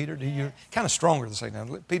second time, Peter, do you, kind of stronger the second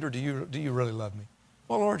time, Peter, do you really love me?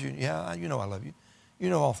 Well, Lord, I love you. You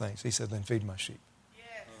know all things. He said, then feed my sheep.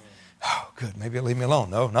 Oh, good. Maybe he'll leave me alone.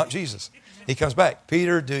 No, not Jesus. He comes back.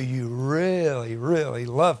 Peter, do you really, really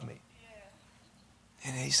love me?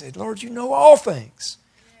 And he said, Lord, you know all things.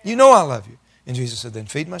 You know I love you. And Jesus said, then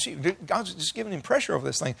feed my sheep. God's just giving him pressure over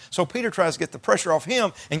this thing. So Peter tries to get the pressure off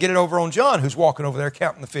him and get it over on John, who's walking over there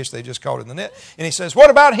counting the fish they just caught in the net. And he says, what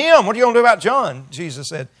about him? What are you going to do about John? Jesus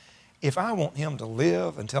said, if I want him to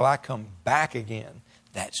live until I come back again,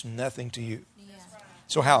 that's nothing to you.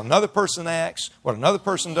 So how another person acts, what another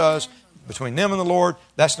person does, between them and the Lord,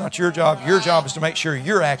 that's not your job. Your job is to make sure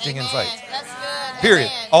you're acting in faith. That's good. Period.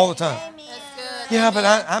 Amen. All the time. That's good. Yeah, but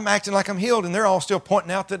I'm acting like I'm healed, and they're all still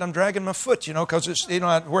pointing out that I'm dragging my foot, because it's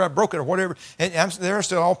where I broke it or whatever. And they're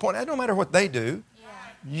still all pointing. It don't matter what they do.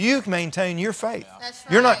 You maintain your faith. That's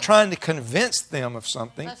right. You're not trying to convince them of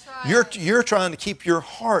something. That's right. You're trying to keep your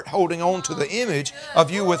heart holding on to the image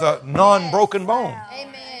of you with a non-broken bone.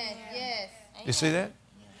 Amen. Yes. You see that?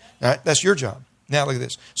 All right, that's your job. Now look at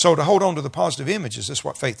this. So to hold on to the positive images, this is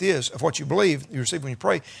what faith is, of what you believe, you receive when you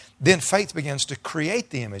pray, then faith begins to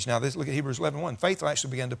create the image. Now look at Hebrews 11:1. Faith will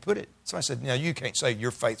actually begin to put it. Somebody said, now you can't say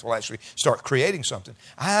your faith will actually start creating something.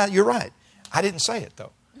 You're right. I didn't say it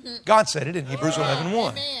though. God said it in Hebrews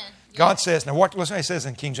 11:1. God says, now listen what it says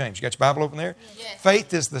in King James. You got your Bible open there? Yes.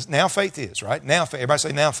 Faith is now faith is, right? Now faith. Everybody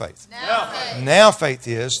say now faith. Now faith. Now faith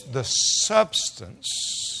is the substance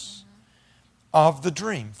of the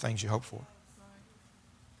dream, things you hope for.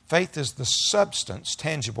 Faith is the substance,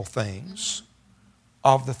 tangible things,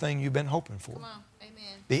 of the thing you've been hoping for. Come on.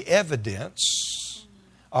 Amen. The evidence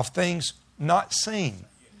of things not seen.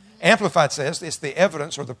 Amplified says it's the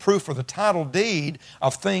evidence or the proof or the title deed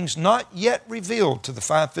of things not yet revealed to the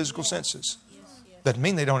five physical senses. Doesn't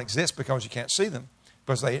mean they don't exist because you can't see them,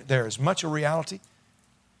 because they're as much a reality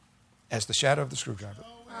as the shadow of the screwdriver.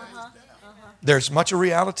 They're as much a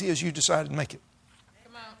reality as you decided to make it.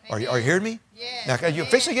 Come on. Are you hearing me? Yeah. Now, you're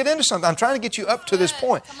fixing to get into something. I'm trying to get you up to this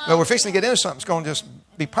point. But we're fixing to get into something that's going to just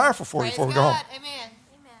be powerful for you before we go home. Amen.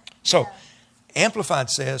 So,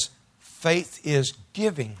 Amplified says, faith is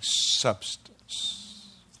giving substance.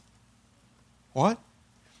 What?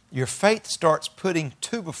 Your faith starts putting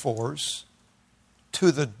 2x4s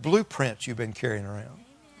to the blueprints you've been carrying around.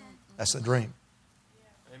 That's the dream.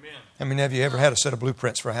 Amen. How many of you ever had a set of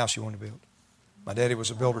blueprints for a house you wanted to build? My daddy was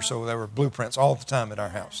a builder, so there were blueprints all the time at our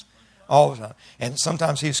house. All the time. And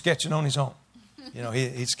sometimes he was sketching on his own. You know,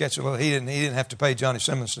 he'd sketch a little. He didn't have to pay Johnny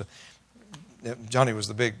Simmons to. Johnny was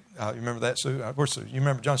the big, you remember that, Sue? Of course, you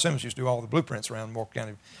remember John Simmons used to do all the blueprints around Walker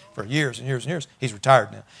County for years and years and years. He's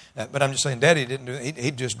retired now. But I'm just saying, Daddy didn't do it.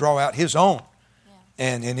 He'd just draw out his own.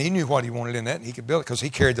 And he knew what he wanted in that, and he could build it because he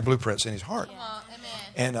carried the blueprints in his heart.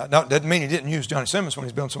 And that doesn't mean he didn't use Johnny Simmons when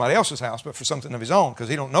he's building somebody else's house, but for something of his own, because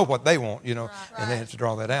he don't know what they want, you know, and they have to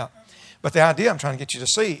draw that out. But the idea I'm trying to get you to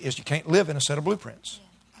see is you can't live in a set of blueprints,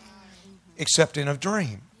 except in a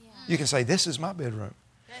dream. You can say, this is my bedroom.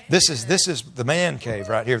 This is the man cave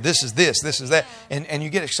right here. This is that. And you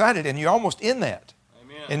get excited, and you're almost in that.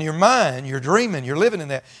 Amen. In your mind, you're dreaming, you're living in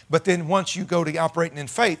that. But then once you go to operating in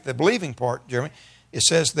faith, the believing part, Jeremy, it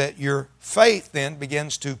says that your faith then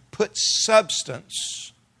begins to put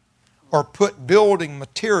substance or put building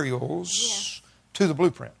materials to the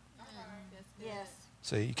blueprint. Yes.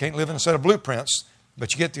 See, you can't live in a set of blueprints,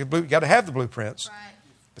 but you got to have the blueprints. Right.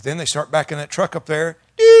 But then they start backing that truck up there.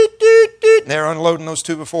 Doot, doot, doot, and they're unloading those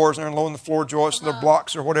 2x4s, and they're unloading the floor joists, the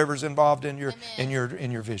blocks, or whatever's involved in your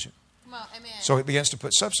vision. Come on. Amen. So it begins to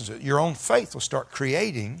put substance to it. Your own faith will start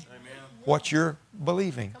creating what you're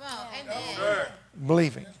believing. Come on. Amen.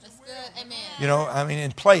 Believing. That's good. Amen. You know, I mean,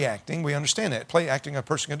 in play acting, we understand that. Play acting, a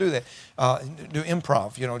person can do that. Do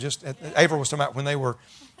improv. You know, just Ava was talking about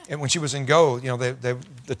when she was in Go. You know,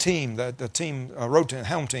 the team road team,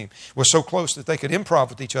 home team was so close that they could improv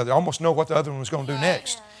with each other, almost know what the other one was going to do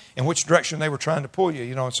next, and which direction they were trying to pull you.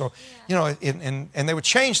 You know, and so you know, and they would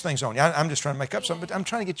change things on you. I'm just trying to make up something, but I'm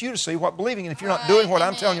trying to get you to see what believing. And if you're not doing what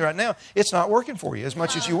I'm telling you right now, it's not working for you as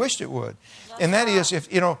much as you wished it would. And that is,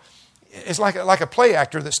 if you know. It's like a play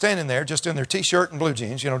actor that's standing there just in their T-shirt and blue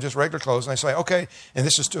jeans, you know, just regular clothes. And they say, okay, and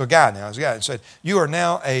this is to a guy now. It's a guy and said, you are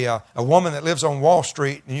now a woman that lives on Wall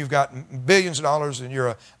Street, and you've got billions of dollars, and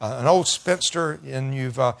you're an old spinster, and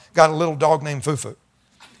you've got a little dog named Fufu.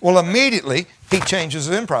 Well, immediately he changes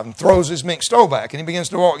his improv and throws his mink stole back, and he begins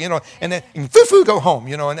to walk, you know, and then Fufu go home,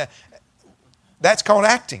 you know, and that's called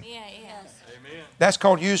acting. Yeah, yes. Amen. That's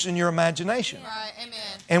called using your imagination. Right. Amen.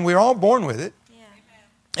 And we're all born with it.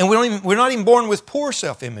 And we're not even born with poor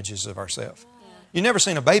self-images of ourselves. You've never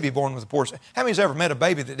seen a baby born with a poor self. How many's ever met a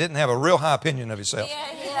baby that didn't have a real high opinion of himself?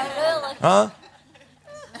 Really. Huh?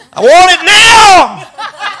 I want it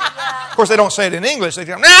now! Of course, they don't say it in English. They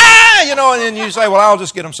go, nah! You know, and then you say, well, I'll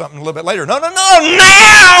just get them something a little bit later. No,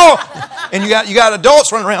 now! And you got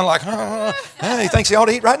adults running around like, he thinks he ought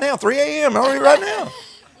to eat right now, 3 a.m. I ought to eat right now.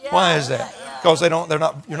 Why is that? Because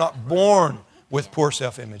you're not born with poor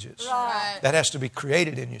self-images. Right. That has to be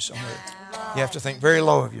created in you somewhere. You have to think very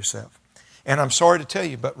low of yourself. And I'm sorry to tell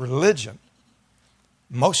you, but religion,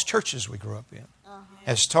 most churches we grew up in,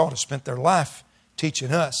 has taught us, spent their life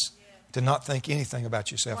teaching us to not think anything about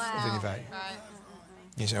yourself of any value. Right.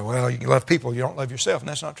 You say, well, you can love people, you don't love yourself. And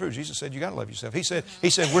that's not true. Jesus said you got to love yourself. He said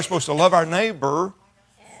we're supposed to love our neighbor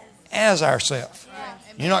as ourselves.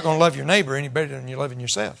 You're not going to love your neighbor any better than you're loving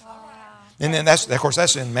yourself. And then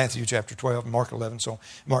that's in Matthew chapter 12, Mark 11, so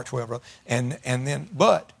Mark 12.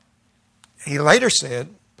 But he later said,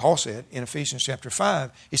 Paul said in Ephesians chapter 5,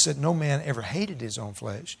 he said, no man ever hated his own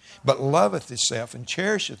flesh, but loveth himself and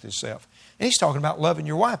cherisheth himself. And he's talking about loving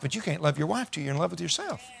your wife, but you can't love your wife till you're in love with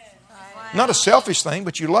yourself. Not a selfish thing,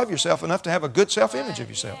 but you love yourself enough to have a good self-image of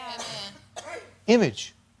yourself.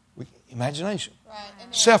 Image, imagination,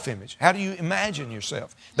 self-image. How do you imagine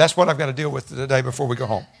yourself? That's what I've got to deal with today before we go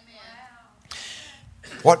home.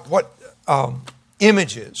 What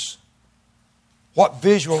images, what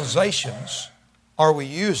visualizations are we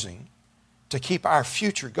using to keep our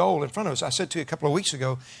future goal in front of us? I said to you a couple of weeks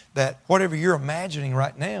ago that whatever you're imagining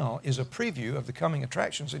right now is a preview of the coming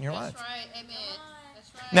attractions in your life. That's right. Amen.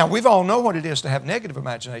 That's right. Now, we've all know what it is to have negative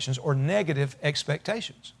imaginations or negative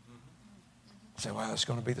expectations. Say, well, it's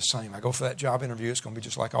going to be the same. I go for that job interview, it's going to be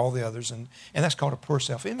just like all the others. And that's called a poor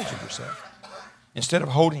self-image of yourself. Instead of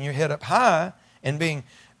holding your head up high and being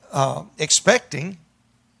expecting,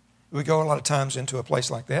 we go a lot of times into a place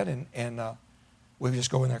like that and we just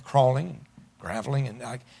go in there crawling and graveling and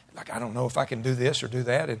I don't know if I can do this or do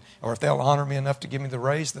that, or if they'll honor me enough to give me the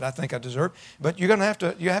raise that I think I deserve. But you're going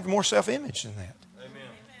to have more self-image than that.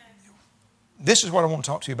 This is what I want to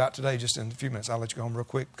talk to you about today, just in a few minutes. I'll let you go home real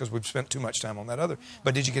quick because we've spent too much time on that other.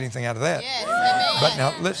 But did you get anything out of that? Yes. Amen. But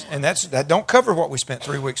now, listen, and that don't cover what we spent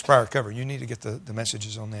 3 weeks prior to cover. You need to get the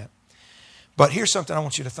messages on that. But here's something I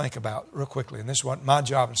want you to think about real quickly, and this is what my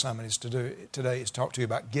job and assignment is to do today, is talk to you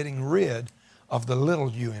about getting rid of the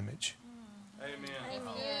little you image. Amen.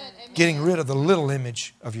 Getting rid of the little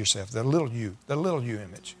image of yourself, the little you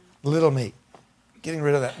image, little me. Getting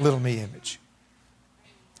rid of that little me image.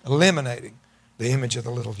 Eliminating the image of the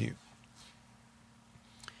little you.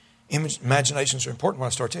 Imaginations are important. When I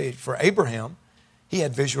start telling you, for Abraham, he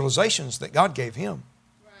had visualizations that God gave him.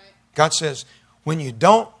 Right. God says, when you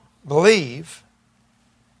don't believe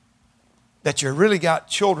that you really got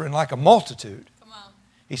children like a multitude, Come on.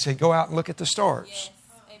 he said, go out and look at the stars. Yes.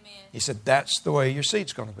 Amen. He said, that's the way your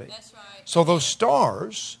seed's going to be. That's right. So those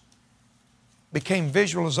stars became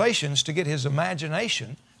visualizations to get his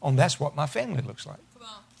imagination on that's what my family looks like. Come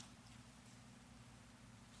on.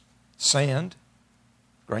 Sand,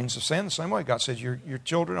 grains of sand, the same way. God says your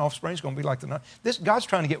children, offspring is going to be like the night. This God's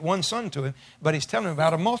trying to get one son to him, but he's telling him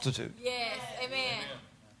about a multitude. Yes. Amen.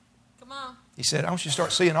 Come on. He said, I want you to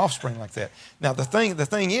start seeing offspring like that. Now, the thing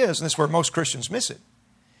is, and this is where most Christians miss it,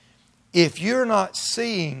 if you're not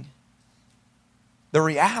seeing the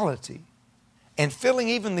reality and feeling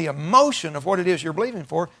even the emotion of what it is you're believing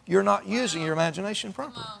for, you're not using your imagination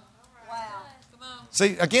properly. Come on. Wow. Come on.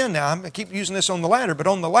 See, again now, I keep using this on the ladder, but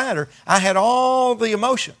on the ladder, I had all the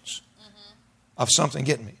emotions of something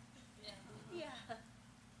getting me. Yeah.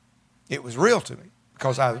 It was real to me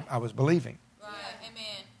because I was believing. Right.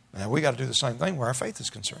 Amen. Now, we got to do the same thing where our faith is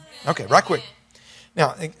concerned. Okay, right quick.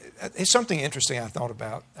 Now, it's something interesting I thought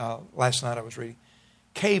about last night I was reading.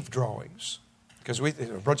 Cave drawings. Because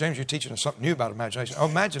Brother James, you're teaching us something new about imagination. Oh,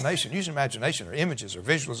 imagination, using imagination or images or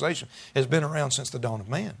visualization has been around since the dawn of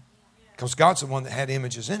man. Because God's the one that had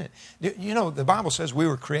images in it. You know, the Bible says we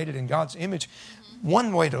were created in God's image.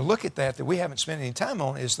 One way to look at that we haven't spent any time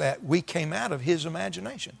on is that we came out of His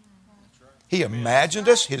imagination. He imagined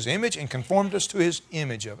us, His image, and conformed us to His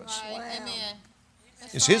image of us. Right. Amen.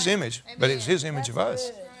 It's His image, but it's His image of us,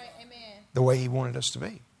 Right. Amen. the way He wanted us to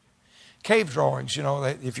be. Cave drawings, you know,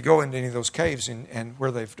 if you go into any of those caves and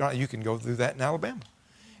where they've drawn, you can go through that in Alabama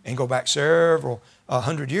and go back several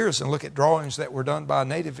hundred years and look at drawings that were done by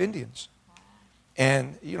native Indians.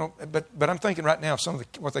 And, you know, but I'm thinking right now of some of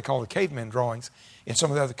what they call the caveman drawings in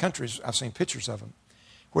some of the other countries. I've seen pictures of them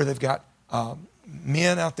where they've got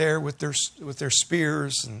men out there with their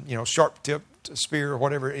spears and, you know, sharp-tipped spear or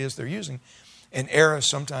whatever it is they're using, and arrows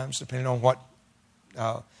sometimes, depending on what,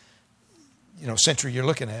 century you're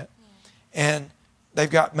looking at. And they've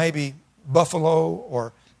got maybe buffalo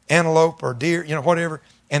or antelope or deer, you know, whatever,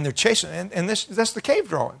 and they're chasing. And that's the cave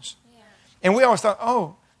drawings. Yeah. And we always thought,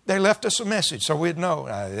 oh, they left us a message so we'd know.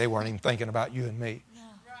 They weren't even thinking about you and me. No.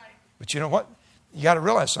 Right. But you know what? You got to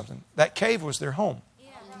realize something. That cave was their home.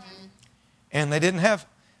 Yeah. Mm-hmm. And they didn't have,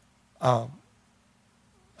 I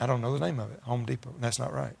don't know the name of it, Home Depot. That's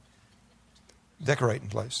not right. Decorating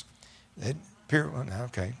place.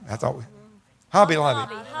 Okay, I thought we... Hobby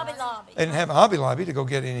Lobby. They didn't have a Hobby Lobby to go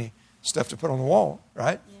get any stuff to put on the wall,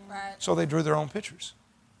 right? Yeah. Right. So they drew their own pictures.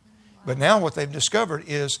 But now what they've discovered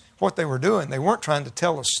is what they were doing. They weren't trying to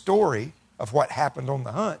tell a story of what happened on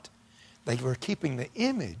the hunt. They were keeping the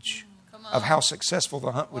image of how successful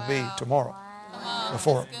the hunt would be tomorrow.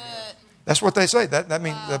 Before. That's what they say. That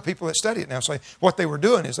means the people that study it now say what they were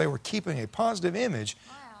doing is they were keeping a positive image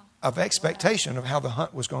of expectation of how the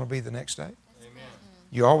hunt was going to be the next day. Amen.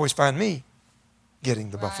 You always find me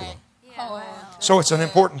getting the buffalo. Yeah. Oh, wow. So it's an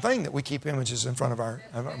important thing that we keep images in front of our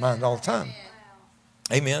mind all the time.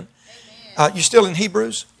 Amen. You still in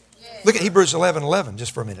Hebrews? Yes. Look at Hebrews 11:11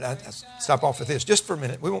 just for a minute. I stop off with this just for a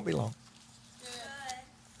minute. We won't be long.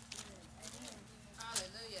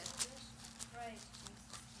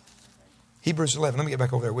 Hebrews 11. Let me get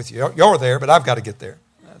back over there with you. Y'all are there, but I've got to get there.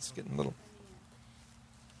 That's getting a little...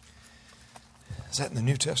 Is that in the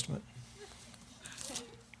New Testament?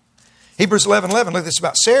 Hebrews 11:11. Look at this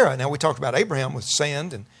about Sarah. Now we talked about Abraham with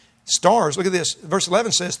sand and stars. Look at this. Verse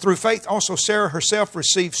 11 says, through faith also Sarah herself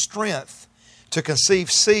received strength to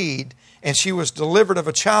conceive seed, and she was delivered of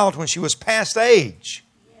a child when she was past age.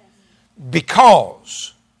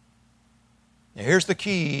 Because, now here's the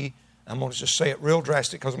key. I'm going to just say it real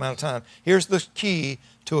drastic because I'm out of time. Here's the key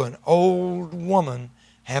to an old woman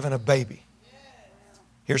having a baby.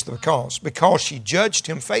 Here's the because. Because she judged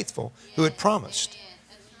him faithful who had promised.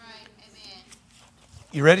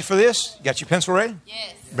 You ready for this? You got your pencil ready?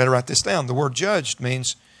 Yes. You better write this down. The word judged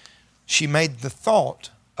means she made the thought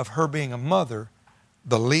of her being a mother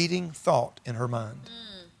the leading thought in her mind.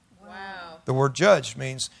 Wow. The word judged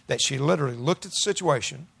means that she literally looked at the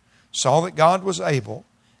situation, saw that God was able,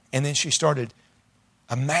 and then she started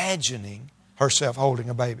imagining herself holding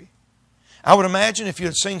a baby. I would imagine if you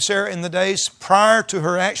had seen Sarah in the days prior to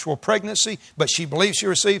her actual pregnancy, but she believed she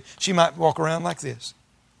received, she might walk around like this.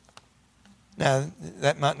 Now,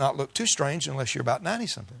 that might not look too strange unless you're about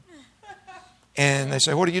 90-something. And they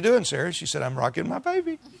say, what are you doing, Sarah? She said, I'm rocking my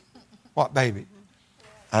baby. What baby?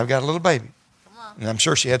 I've got a little baby. And I'm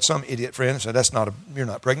sure she had some idiot friend that said, you're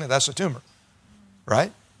not pregnant, that's a tumor.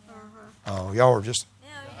 Right? Oh, y'all are just...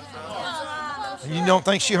 You don't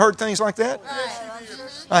think she heard things like that?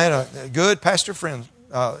 I had a good pastor friend,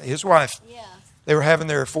 his wife. They were having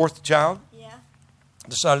their fourth child.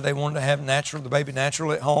 Decided they wanted to have the baby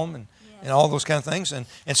natural at home and all those kind of things. And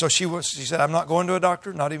so she said, I'm not going to a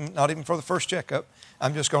doctor, not even for the first checkup.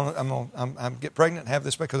 I'm just going to get pregnant and have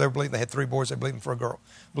this baby, because they believe they had 3 boys. They believed them for a girl,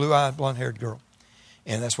 blue-eyed, blonde-haired girl.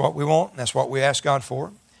 And that's what we want. And that's what we ask God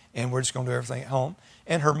for. And we're just going to do everything at home.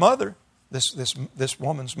 And her mother, this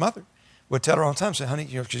woman's mother, would tell her all the time, say, honey,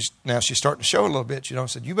 now she's starting to show a little bit,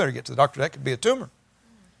 said, you better get to the doctor. That could be a tumor.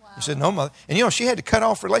 Wow. He said, no, mother. And, she had to cut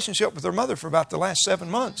off relationship with her mother for about the last 7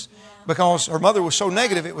 months because her mother was so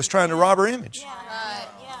negative it was trying to rob her image. Right.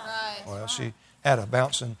 Well, she had a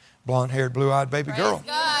bouncing, blonde-haired, blue-eyed baby girl. Praise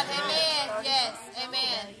God. Amen. Yes.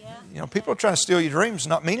 Amen. People are trying to steal your dreams,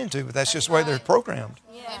 not meaning to, but that's just the way they're programmed.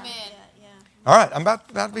 Amen. All right, I'm about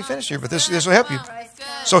to be finished here, but this will help you.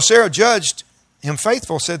 So Sarah judged him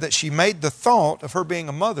faithful, said that she made the thought of her being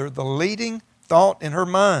a mother the leading thought in her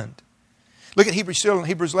mind. Look at Hebrews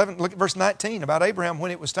 11, look at verse 19 about Abraham when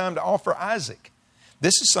it was time to offer Isaac.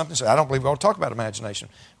 This is something, so I don't believe we ought to talk about imagination.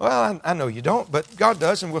 Well, I know you don't, but God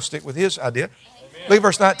does, and we'll stick with His idea. Look at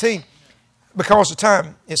verse 19. Because of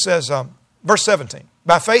time, it says, verse 17.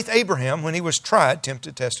 By faith Abraham, when he was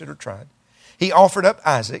tempted, tested, or tried, he offered up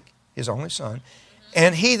Isaac, his only son.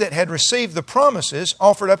 And he that had received the promises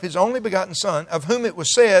offered up his only begotten son, of whom it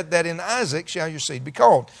was said that in Isaac shall your seed be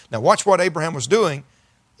called. Now watch what Abraham was doing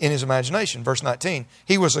in his imagination. Verse 19.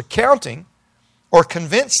 He was accounting, or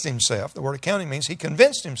convinced himself, the word accounting means he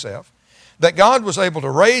convinced himself, that God was able to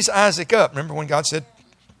raise Isaac up. Remember when God said,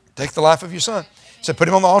 take the life of your son. He said, put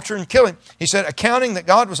him on the altar and kill him. He said, accounting that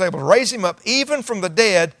God was able to raise him up even from the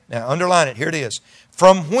dead. Now underline it, here it is.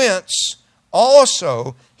 From whence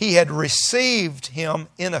also he had received him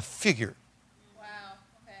in a figure. Wow.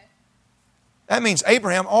 Okay. That means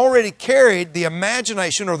Abraham already carried the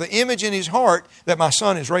imagination or the image in his heart that my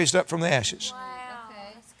son is raised up from the ashes. Wow.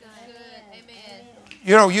 Okay. That's good.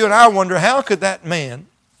 Amen. You and I wonder, how could that man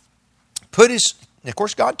put his... And of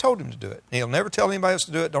course, God told him to do it. He'll never tell anybody else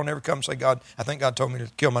to do it. Don't ever come and say, God, I think God told me to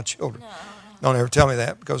kill my children. No. Don't ever tell me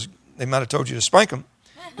that, because they might have told you to spank them.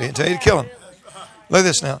 They didn't tell you to kill them. Look at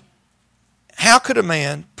this now. How could a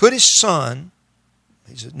man put his son,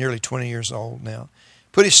 he's nearly 20 years old now,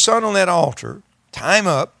 put his son on that altar, tie him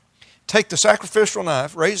up, take the sacrificial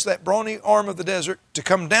knife, raise that brawny arm of the desert to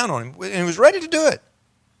come down on him, and he was ready to do it.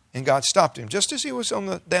 And God stopped him just as he was on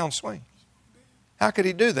the downswing. How could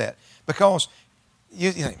he do that? Because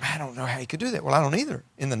you think, I don't know how he could do that. Well, I don't either,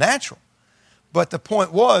 in the natural. But the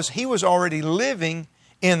point was, he was already living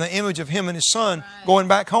in the image of him and his son going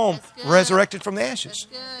back home, resurrected from the ashes.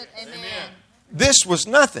 That's good. Amen. This was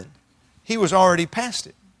nothing. He was already past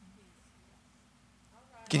it.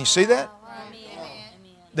 Can you see that?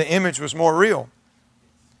 The image was more real.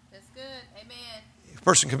 That's good. Amen. A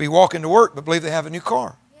person could be walking to work but believe they have a new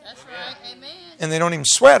car. That's right. Amen. And they don't even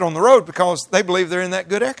sweat on the road because they believe they're in that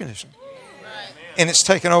good air conditioning. Right. And it's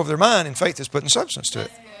taken over their mind, and faith is putting substance to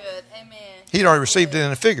it. That's good. Amen. He'd already received it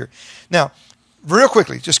in a figure. Now, real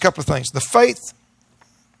quickly, just a couple of things. The faith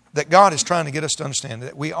that God is trying to get us to understand,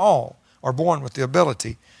 that we all are born with the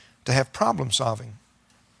ability to have problem solving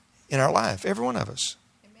in our life. Every one of us.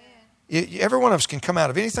 Amen. Every one of us can come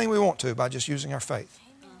out of anything we want to by just using our faith.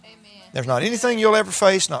 Amen. There's not anything you'll ever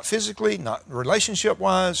face, not physically, not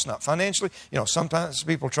relationship-wise, not financially. Sometimes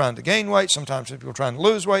people are trying to gain weight. Sometimes people are trying to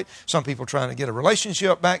lose weight. Some people are trying to get a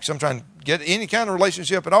relationship back. Some trying to get any kind of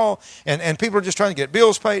relationship at all. And people are just trying to get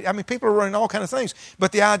bills paid. I mean, people are running all kinds of things.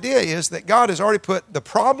 But the idea is that God has already put the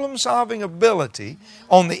problem-solving ability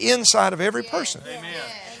on the inside of every person. Amen.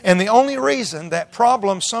 And the only reason that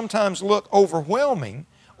problems sometimes look overwhelming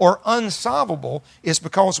or unsolvable is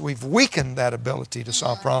because we've weakened that ability to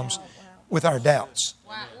solve problems with our doubts.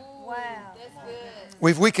 Wow. That's good.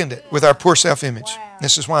 We've weakened it with our poor self-image.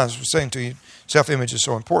 This is why I was saying to you, self-image is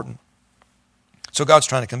so important. So God's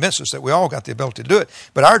trying to convince us that we all got the ability to do it,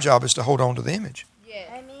 but our job is to hold on to the image. Yes.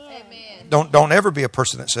 Amen. Don't ever be a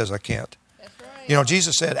person that says, I can't. That's right. You know,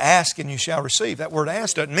 Jesus said, ask and you shall receive. That word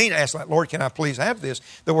ask doesn't mean ask like, Lord, can I please have this?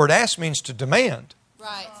 The word ask means to demand.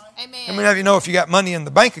 Right. Amen. I mean, have you know if you got money in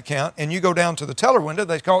the bank account and you go down to the teller window,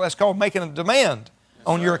 that's called making a demand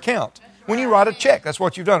on your account. When you write a check, that's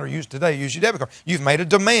what you've done, or use your debit card. You've made a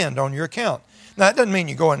demand on your account. Now, that doesn't mean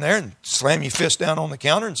you go in there and slam your fist down on the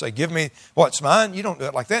counter and say, give me what's mine. You don't do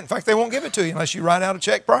it like that. In fact, they won't give it to you unless you write out a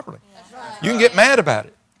check properly. You can get mad about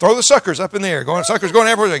it. Throw the suckers up in the air. Suckers going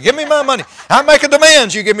everywhere. Give me my money. I make a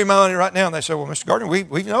demand. You give me my money right now. And they say, well, Mr. Gardner,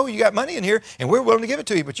 we know you got money in here, and we're willing to give it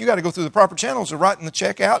to you, but you got to go through the proper channels of writing the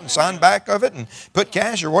check out and sign back of it and put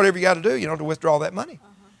cash or whatever you got to do, to withdraw that money.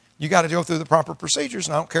 You got to go through the proper procedures,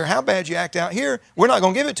 and I don't care how bad you act out here, we're not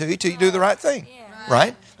going to give it to you till you do the right thing.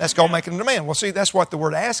 Right? That's called making a demand. Well, see, that's what the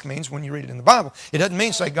word ask means when you read it in the Bible. It doesn't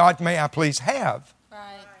mean say, God, may I please have.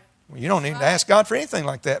 Right. Well, you don't need to ask God for anything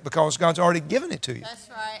like that because God's already given it to you. That's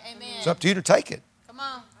right. Amen. It's up to you to take it. Come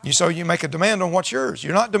on. So you make a demand on what's yours.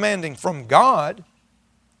 You're not demanding from God.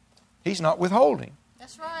 He's not withholding.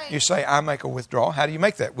 That's right. You say, I make a withdrawal. How do you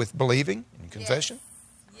make that? With believing and confession?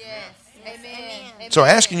 Yes. Amen. So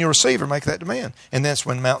ask and you'll receive or make that demand. And that's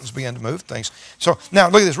when mountains begin to move things. So now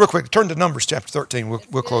look at this real quick. Turn to Numbers chapter 13.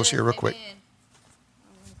 We'll close here real quick.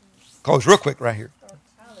 Close real quick right here.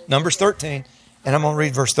 Numbers 13. And I'm going to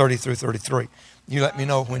read verse 30 through 33. You let me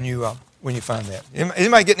know when you find that.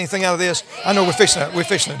 Anybody get anything out of this? I know we're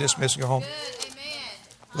fixing to dismiss and go home. Good. Amen.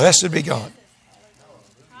 Blessed be God.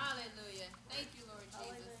 Hallelujah. Thank you, Lord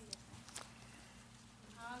Jesus.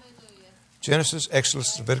 Hallelujah. Genesis,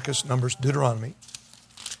 Exodus, Leviticus, Numbers, Deuteronomy,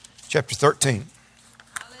 chapter 13.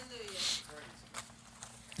 Hallelujah.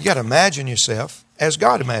 You got to imagine yourself as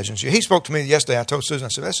God imagines you. He spoke to me yesterday. I told Susan, I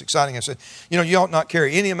said, that's exciting. I said, you ought not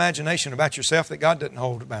carry any imagination about yourself that God doesn't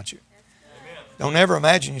hold about you. Don't ever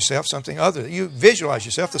imagine yourself something other. You visualize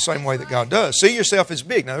yourself the same way that God does. See yourself as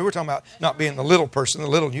big. Now, we're talking about not being the little person, the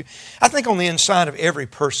little you. I think on the inside of every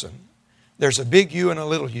person, there's a big you and a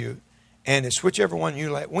little you, and it's whichever one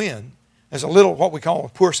you let win. There's a little, what we call a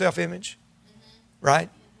poor self-image, right?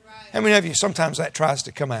 How many of you, sometimes that tries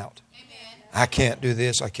to come out? I can't do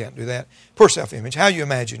this, I can't do that. Poor self-image, how you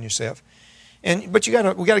imagine yourself. But we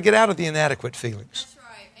got to get out of the inadequate feelings. That's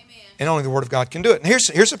right. Amen. And only the Word of God can do it. And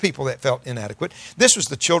here's the people that felt inadequate. This was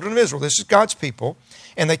the children of Israel. This is God's people.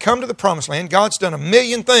 And they come to the promised land. God's done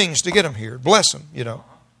 1,000,000 things to get them here. Bless them,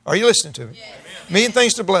 Are you listening to me? Yes. 1,000,000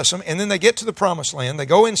 things to bless them. And then they get to the promised land. They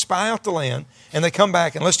go and spy out the land. And they come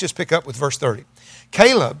back. And let's just pick up with verse 30.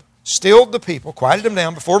 Caleb stilled the people, quieted them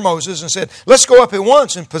down before Moses and said, let's go up at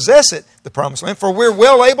once and possess it, the promised land, for we're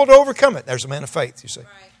well able to overcome it. There's a man of faith, you see. Right.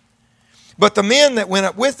 But the men that went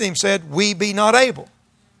up with him said, we be not able.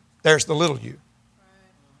 There's the little you.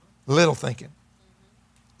 Little thinking.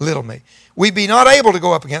 Little me. We be not able to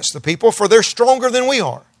go up against the people, for they're stronger than we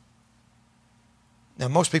are. Now,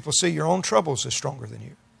 most people see your own troubles as stronger than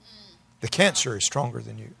you. The cancer is stronger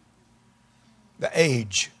than you. The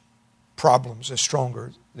age problems is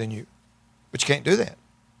stronger than you. But you can't do that.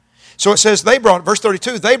 So it says, verse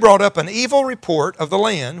 32, they brought up an evil report of the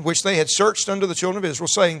land which they had searched unto the children of Israel,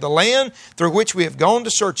 saying, the land through which we have gone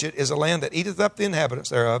to search it is a land that eateth up the inhabitants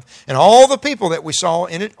thereof, and all the people that we saw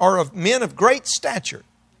in it are of men of great stature.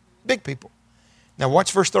 Big people. Now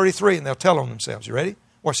watch verse 33, and they'll tell on themselves. You ready?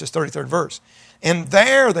 Watch this 33rd verse. And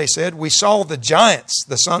there, they said, we saw the giants,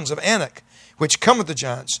 the sons of Anak, which come of the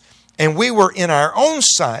giants, and we were in our own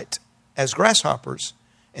sight as grasshoppers,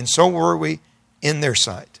 and so were we in their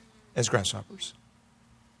sight as grasshoppers.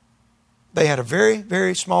 They had a very,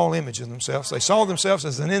 very small image of themselves. They saw themselves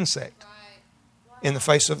as an insect in the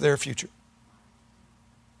face of their future.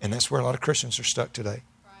 And that's where a lot of Christians are stuck today.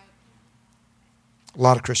 A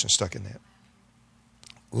lot of Christians stuck in that.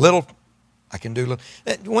 Little, I can do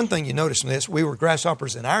little. One thing you notice in this, we were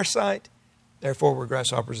grasshoppers in our sight, therefore we're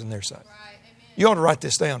grasshoppers in their sight. You ought to write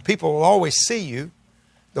this down. People will always see you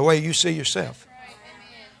the way you see yourself.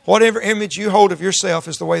 Whatever image you hold of yourself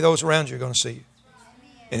is the way those around you are going to see you.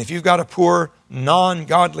 And if you've got a poor,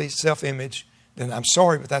 non-godly self-image, then I'm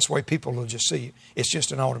sorry, but that's the way people will just see you. It's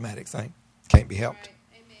just an automatic thing. Can't be helped.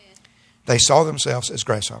 They saw themselves as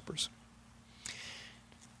grasshoppers.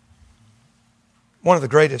 One of the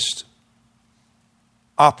greatest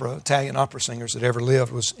Italian opera singers that ever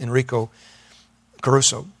lived was Enrico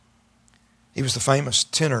Caruso. He was the famous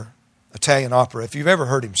tenor Italian opera. If you've ever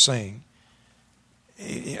heard him sing,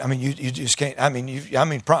 I mean, you just can't. I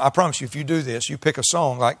I promise you, if you do this, you pick a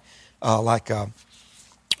song like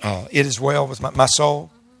 "It Is Well with My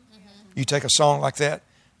Soul." You take a song like that,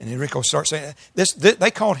 and Enrico starts saying this.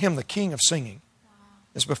 They called him the king of singing.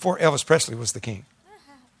 This before Elvis Presley was the king.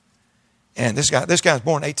 And this guy was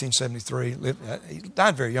born in 1873. He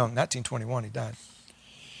died very young, 1921. He died.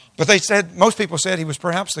 But most people said he was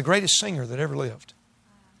perhaps the greatest singer that ever lived.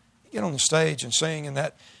 He'd get on the stage and sing in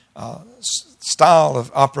that style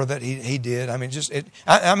of opera that he did. I mean,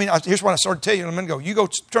 here's what I started to tell you a minute ago. You go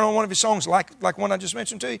turn on one of his songs like one I just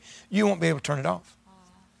mentioned to you, you won't be able to turn it off.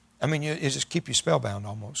 I mean, it just keep you spellbound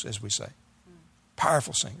almost, as we say.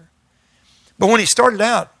 Powerful singer. But when he started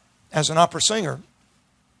out as an opera singer,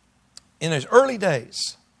 in his early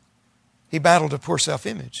days, he battled a poor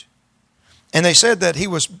self-image. And they said that he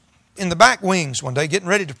was in the back wings one day getting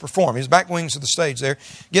ready to perform. His back wings of the stage there,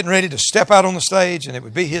 getting ready to step out on the stage, and it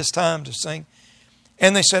would be his time to sing.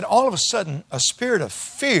 And they said all of a sudden a spirit of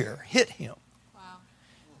fear hit him. Wow.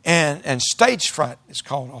 And stage fright is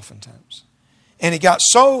called oftentimes. And he got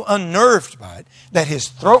so unnerved by it that his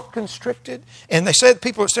throat constricted. And they said,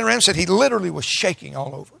 people that stood around said he literally was shaking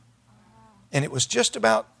all over. And it was just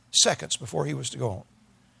about seconds before he was to go on.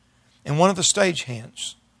 And one of the stage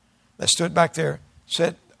hands that stood back there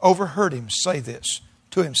overheard him say this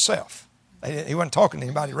to himself. He wasn't talking to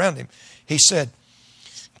anybody around him. He said,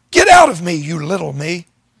 "Get out of me, you little me.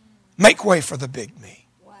 Make way for the big me."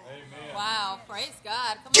 Wow, praise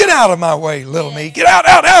God. Get out of my way, little me. Get out,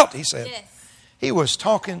 out, out, he said. Yes. He was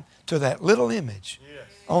talking to that little image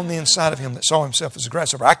on the inside of him that saw himself as a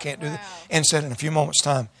grasshopper. I can't do that. And said in a few moments'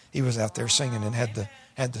 time, he was out there singing and had the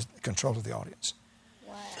control of the audience.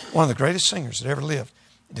 Wow. One of the greatest singers that ever lived.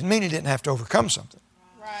 It didn't mean he didn't have to overcome something.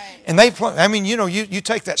 Right. And you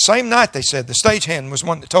take that same night, they said, the stagehand was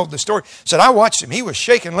one that told the story, said, I watched him. He was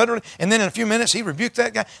shaking literally. And then in a few minutes, he rebuked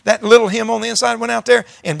that guy. That little him on the inside went out there.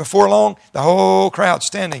 And before long, the whole crowd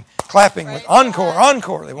standing, clapping with encore,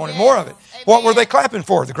 encore. They wanted more of it. Amen. What were they clapping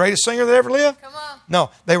for? The greatest singer that ever lived? Come on.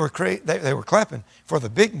 No, they were clapping for the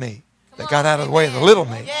big me that got out of the way of the little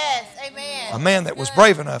me. Yes, amen. A man that was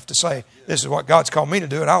brave enough to say, this is what God's called me to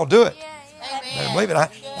do, and I'll do it. Better believe it.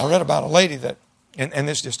 I read about a lady that, and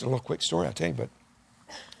this is just a little quick story, I'll tell you, but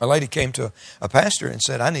a lady came to a pastor and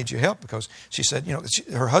said, I need your help, because she said,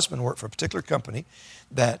 her husband worked for a particular company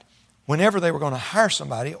that whenever they were going to hire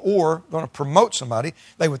somebody or going to promote somebody,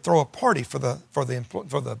 they would throw a party for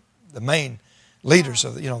the main leaders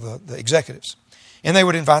of the executives. And they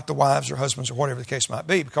would invite the wives or husbands or whatever the case might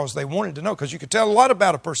be, because they wanted to know, because you could tell a lot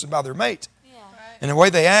about a person by their mate. And the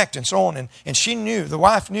way they act and so on. And she knew, the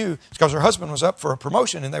wife knew, because her husband was up for a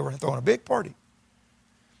promotion and they were throwing a big party.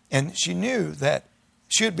 And she knew that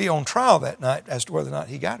she would be on trial that night as to whether or not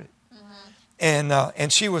he got it. Mm-hmm.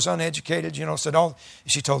 And she was uneducated,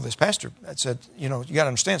 she told this pastor, said, you got to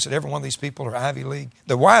understand, said every one of these people are Ivy League.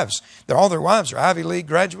 The wives, all their wives are Ivy League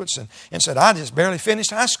graduates, and said, I just barely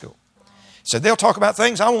finished high school. Said, they'll talk about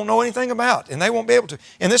things I won't know anything about, and they won't be able to.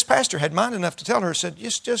 And this pastor had mind enough to tell her, said,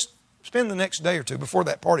 just spend the next day or two before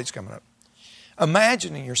that party's coming up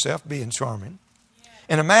imagining yourself being charming,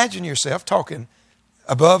 and imagine yourself talking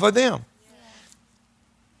above them.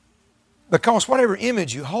 Because whatever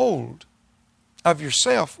image you hold of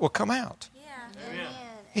yourself will come out.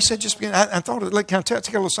 He said, just begin. I thought, can I take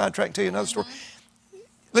a little sidetrack and tell you another story?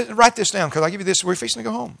 Write this down, because I'll give you this. We're fixing to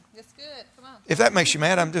go home. That's good. Come on. If that makes you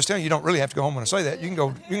mad, I'm just telling you, you don't really have to go home when I say that. You can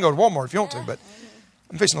go to Walmart if you want to, but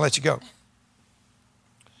I'm fixing to let you go.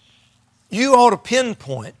 You ought to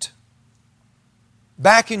pinpoint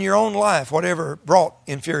back in your own life whatever brought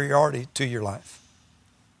inferiority to your life.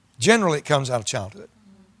 Generally, it comes out of childhood.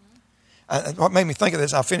 What made me think of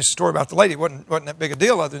this, I finished the story about the lady. It wasn't that big a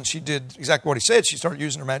deal other than she did exactly what he said. She started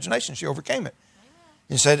using her imagination. She overcame it.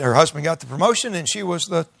 He said her husband got the promotion and she was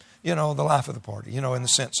the life of the party, in the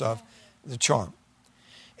sense of the charm.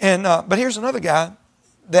 And but here's another guy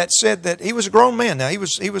that said that he was a grown man. Now, he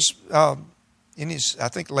was in his, I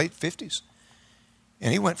think, late 50s.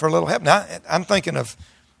 And he went for a little help. Now, I'm thinking of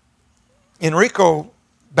Enrico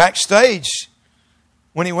backstage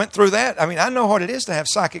when he went through that. I mean, I know what it is to have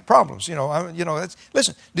psychic problems.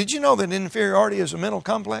 Listen, did you know that inferiority is a mental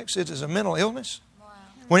complex? It is a mental illness. Wow.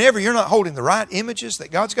 Whenever you're not holding the right images that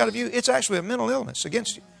God's got of you, it's actually a mental illness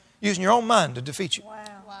against you, using your own mind to defeat you.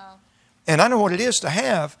 Wow. And I know what it is to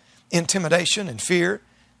have intimidation and fear.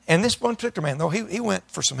 And this one particular man, though, he went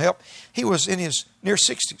for some help. He was in his near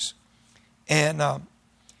 60s. And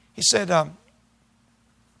he said,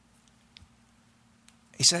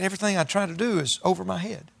 everything I try to do is over my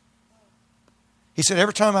head. He said,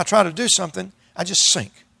 every time I try to do something, I just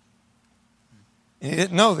sink. And he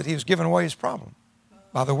didn't know that he was giving away his problem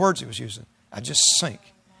by the words he was using. I just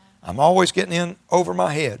sink. I'm always getting in over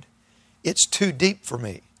my head. It's too deep for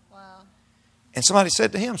me. Wow. And somebody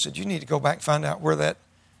said to him, said, you need to go back and find out where that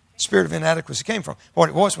spirit of inadequacy came from. What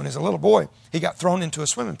it was, when he was a little boy, he got thrown into a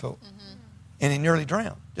swimming pool. Mm-hmm. And he nearly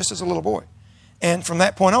drowned, just as a little boy. And from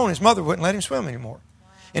that point on, his mother wouldn't let him swim anymore. Wow.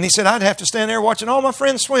 And he said, I'd have to stand there watching all my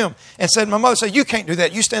friends swim. And said, my mother said, you can't do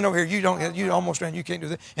that. You stand over here. You almost drowned. You can't do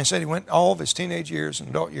that. And said he went all of his teenage years and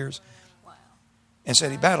adult years. Wow. And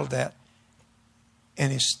said he battled that.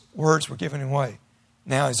 And his words were giving him away.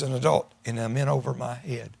 Now he's an adult, and I'm in over my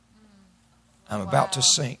head. I'm about to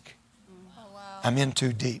sink. I'm in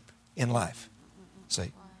too deep in life.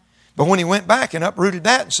 See? But when he went back and uprooted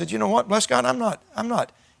that and said, you know what, bless God, I'm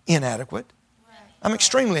not inadequate. I'm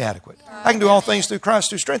extremely adequate. I can do all things through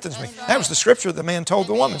Christ who strengthens me. That was the scripture the man told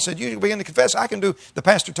the woman. Said, you begin to confess, I can do, the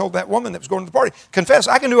pastor told that woman that was going to the party, confess,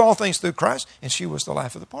 I can do all things through Christ. And she was the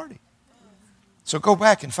life of the party. So go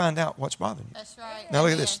back and find out what's bothering you. That's right. Now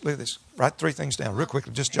look at this. Look at this. Write 3 things down real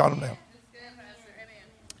quickly. Just jot them down.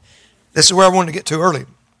 This is where I wanted to get to earlier.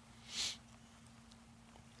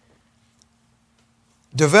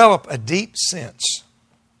 Develop a deep sense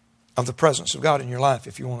of the presence of God in your life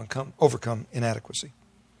if you want to overcome inadequacy.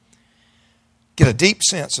 Get a deep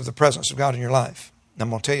sense of the presence of God in your life. Now I'm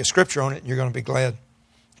going to tell you a scripture on it, and you're going to be glad.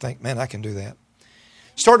 Think, man, I can do that.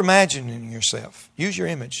 Start imagining yourself. Use your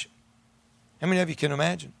image. How many of you can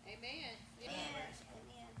imagine? Amen.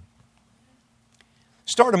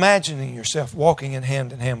 Start imagining yourself walking in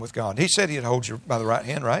hand with God. He said He'd hold you by the right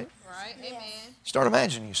hand, right? Right. Amen. Start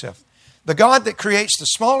imagining yourself. The God that creates the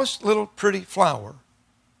smallest little pretty flower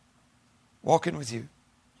walking with you.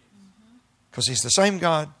 Because He's the same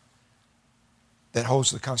God that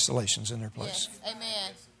holds the constellations in their place. Yes.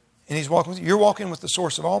 Amen. And He's walking with you. You're walking with the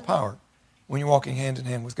source of all power when you're walking hand in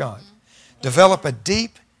hand with God. Mm-hmm. Develop a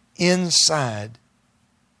deep inside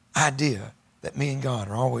idea that me and God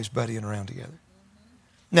are always buddying around together.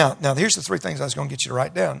 Now, here's the 3 things I was going to get you to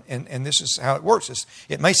write down, and this is how it works.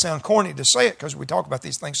 It may sound corny to say it because we talk about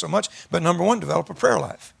these things so much, but number 1, develop a prayer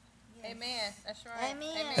life. Amen. That's right.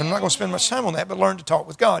 Amen. And I'm not going to spend much time on that, but learn to talk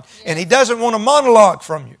with God. Yes. And He doesn't want a monologue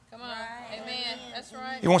from you. Come on. Right. Amen. That's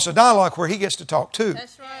right. He wants a dialogue where He gets to talk too.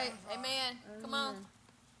 That's right. Amen. Come on.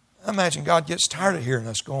 I imagine God gets tired of hearing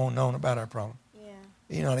us go on and on about our problem. Yeah.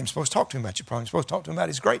 You're not even supposed to talk to Him about your problem. You're supposed to talk to Him about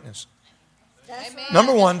His greatness. Amen.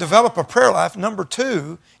 Number 1, develop a prayer life. Number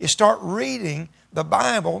 2 is start reading the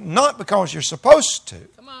Bible, not because you're supposed to,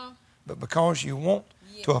 come on, but because you want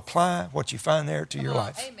to apply what you find there to your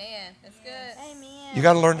life. Amen. That's good. Amen. You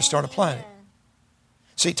got to learn to start applying it.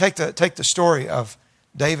 See, take the story of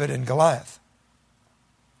David and Goliath.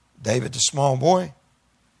 David, the small boy.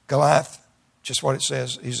 Goliath, just what it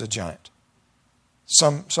says, he's a giant.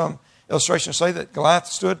 Some illustrations say that Goliath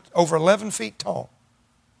stood over 11 feet tall.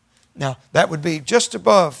 Now, that would be just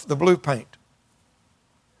above the blue paint.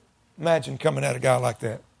 Imagine coming at a guy like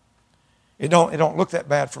that. It don't look that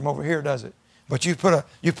bad from over here, does it? But you put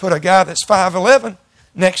a guy that's 5'11"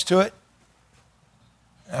 next to it.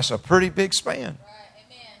 That's a pretty big span. Right.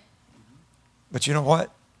 Amen. But you know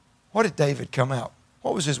what? What did David come out?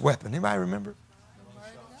 What was his weapon? Anybody remember?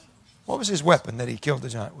 What was his weapon that he killed the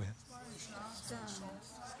giant with?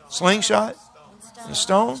 Slingshot? And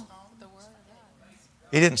stone?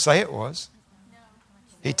 He didn't say it was.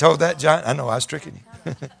 He told that giant, I know I was tricking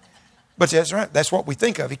you. But that's right. That's what we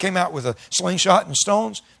think of. He came out with a slingshot and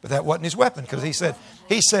stones, but that wasn't his weapon because he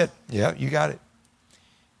said, yeah, you got it.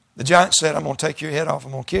 The giant said, I'm going to take your head off.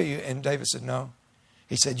 I'm going to kill you. And David said, no.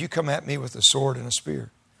 He said, you come at me with a sword and a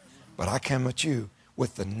spear, but I come at you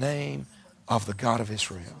with the name of the God of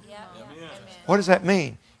Israel. Yeah. What does that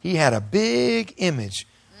mean? He had a big image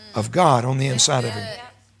of God on the inside of him.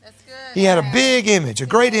 He had a big image, a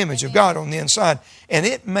great image of God on the inside. And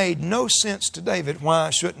it made no sense to David why I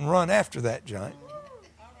shouldn't run after that giant.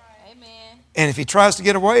 And if he tries to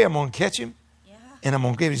get away, I'm going to catch him. And I'm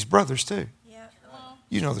going to get his brothers too.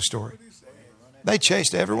 You know the story. They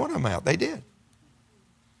chased every one of them out. They did.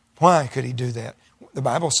 Why could he do that? The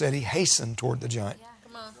Bible said he hastened toward the giant.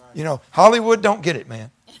 You know, Hollywood don't get it,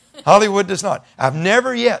 man. Hollywood does not. I've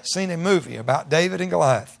never yet seen a movie about David and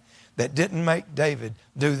Goliath that didn't make David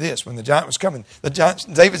do this when the giant was coming.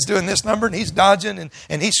 David's doing this number and he's dodging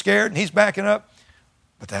and he's scared and he's backing up.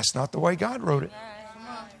 But that's not the way God wrote it.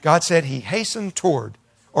 God said he hastened toward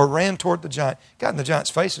or ran toward the giant. Got in the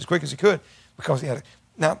giant's face as quick as he could because he had a...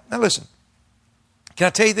 Now listen. Can I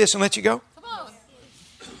tell you this and let you go? Come on.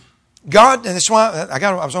 God, and that's why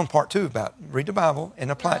I was on part 2 about read the Bible and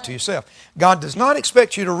apply it to yourself. God does not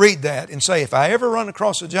expect you to read that and say, if I ever run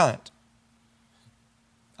across a giant,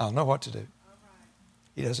 I'll know what to do.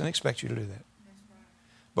 He doesn't expect you to do that.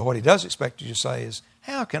 But what He does expect you to say is,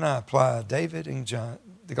 how can I apply David and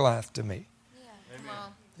the Goliath to me?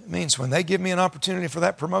 It means when they give me an opportunity for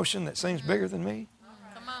that promotion that seems bigger than me,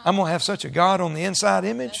 I'm going to have such a God on the inside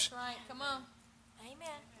image. That's right. Come on. Amen.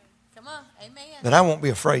 Come on. Amen. That I won't be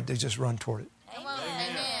afraid to just run toward it. Come on.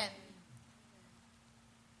 Amen.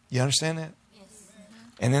 You understand that? Yes.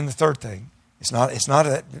 And then the third thing, it's not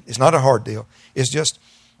a hard deal. It's just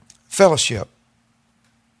fellowship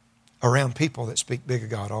around people that speak big of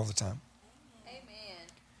God all the time. Amen.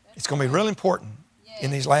 It's going to be real important in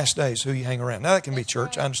these last days who you hang around. Now that can be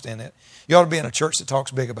church. I understand that. You ought to be in a church that talks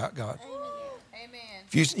big about God. Amen.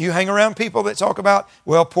 If you hang around people that talk about,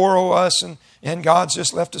 well, poor old us and God's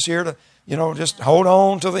just left us here to, just hold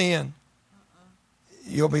on to the end.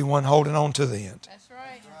 You'll be one holding on to the end. That's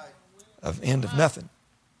right. Of end of nothing.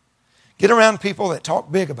 Get around people that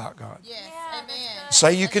talk big about God. Yes. Yeah, Amen.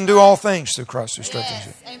 Say you can do all things through Christ who strengthens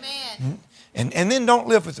you. Yes. Amen. And then don't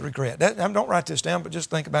live with regret. Don't write this down, but just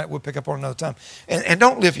think about it. We'll pick up on another time. And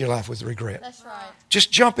don't live your life with regret. That's right.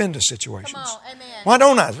 Just jump into situations. Come on. Amen. Why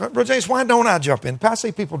don't I? Brother James, why don't I jump in? I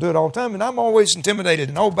see people do it all the time, and I'm always intimidated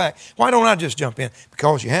and hold back. Why don't I just jump in?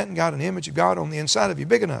 Because you hadn't got an image of God on the inside of you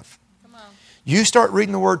big enough. Come on. You start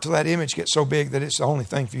reading the Word till that image gets so big that it's the only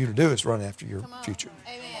thing for you to do is run after your Come on. future.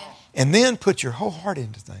 Amen. And then put your whole heart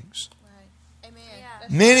into things. Right. Amen. Yeah.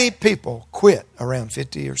 That's Many people quit around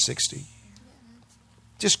 50 or 60.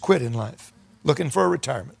 Just quit in life, looking for a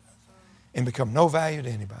retirement, and become no value to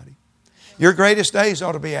anybody. Your greatest days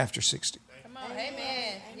ought to be after 60. Come on.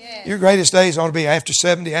 Amen. Yes. Your greatest days ought to be after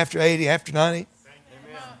 70, after 80, after 90.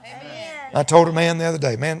 Amen. I told a man the other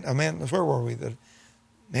day, where were we? The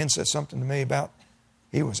man said something to me about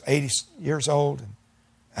he was 80 years old,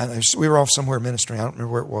 and we were off somewhere ministering. I don't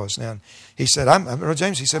remember where it was now. And he said,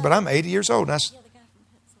 James, he said, but I'm 80 years old. And I said, Yeah, the guy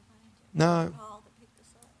from Pennsylvania. no, Paul that picked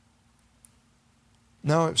us up.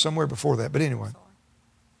 no, it was somewhere before that. But anyway,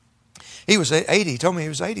 he was 80. He told me he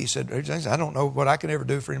was 80. He said, James, I don't know what I can ever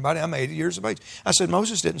do for anybody. I'm 80 years of age. I said,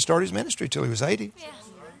 Moses didn't start his ministry till he was 80. Yeah.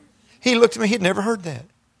 He looked at me. He'd never heard that.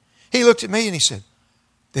 He looked at me and he said,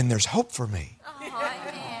 then there's hope for me. Oh,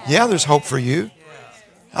 amen. Yeah, there's hope for you.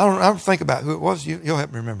 I don't think about who it was. You'll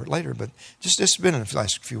help me remember it later. But just it's been in the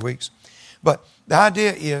last few weeks. But the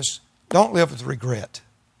idea is don't live with regret,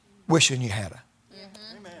 wishing you had a.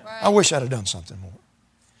 I wish I'd have done something more.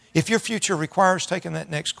 If your future requires taking that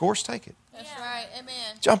next course, take it. That's right.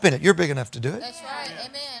 Amen. Jump in it. You're big enough to do it. That's right.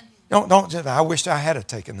 Amen. Don't. I wish I had have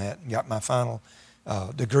taken that and got my final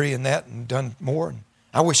degree in that and done more. And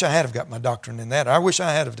I wish I had have got my doctorate in that. I wish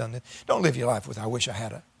I had have done that. Don't live your life with I wish I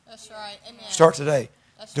had have. That's right. Amen. Start today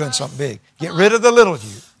That's doing right. something big. Get rid of the little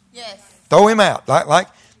you. Yes. Throw him out like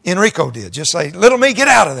Enrico did. Just say, little me, get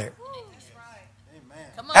out of there.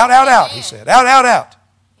 Come on. Out, he Amen. said. Out.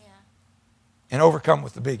 Yeah. And overcome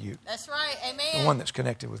with the big you. That's right. Amen. The one that's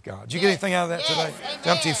connected with God. Did you get Yes. anything out of that Yes. today? Amen.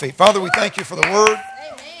 Jump to your feet. Father, we thank you for the word.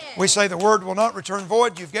 Amen. We say the word will not return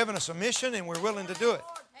void. You've given us a mission and we're willing to do it.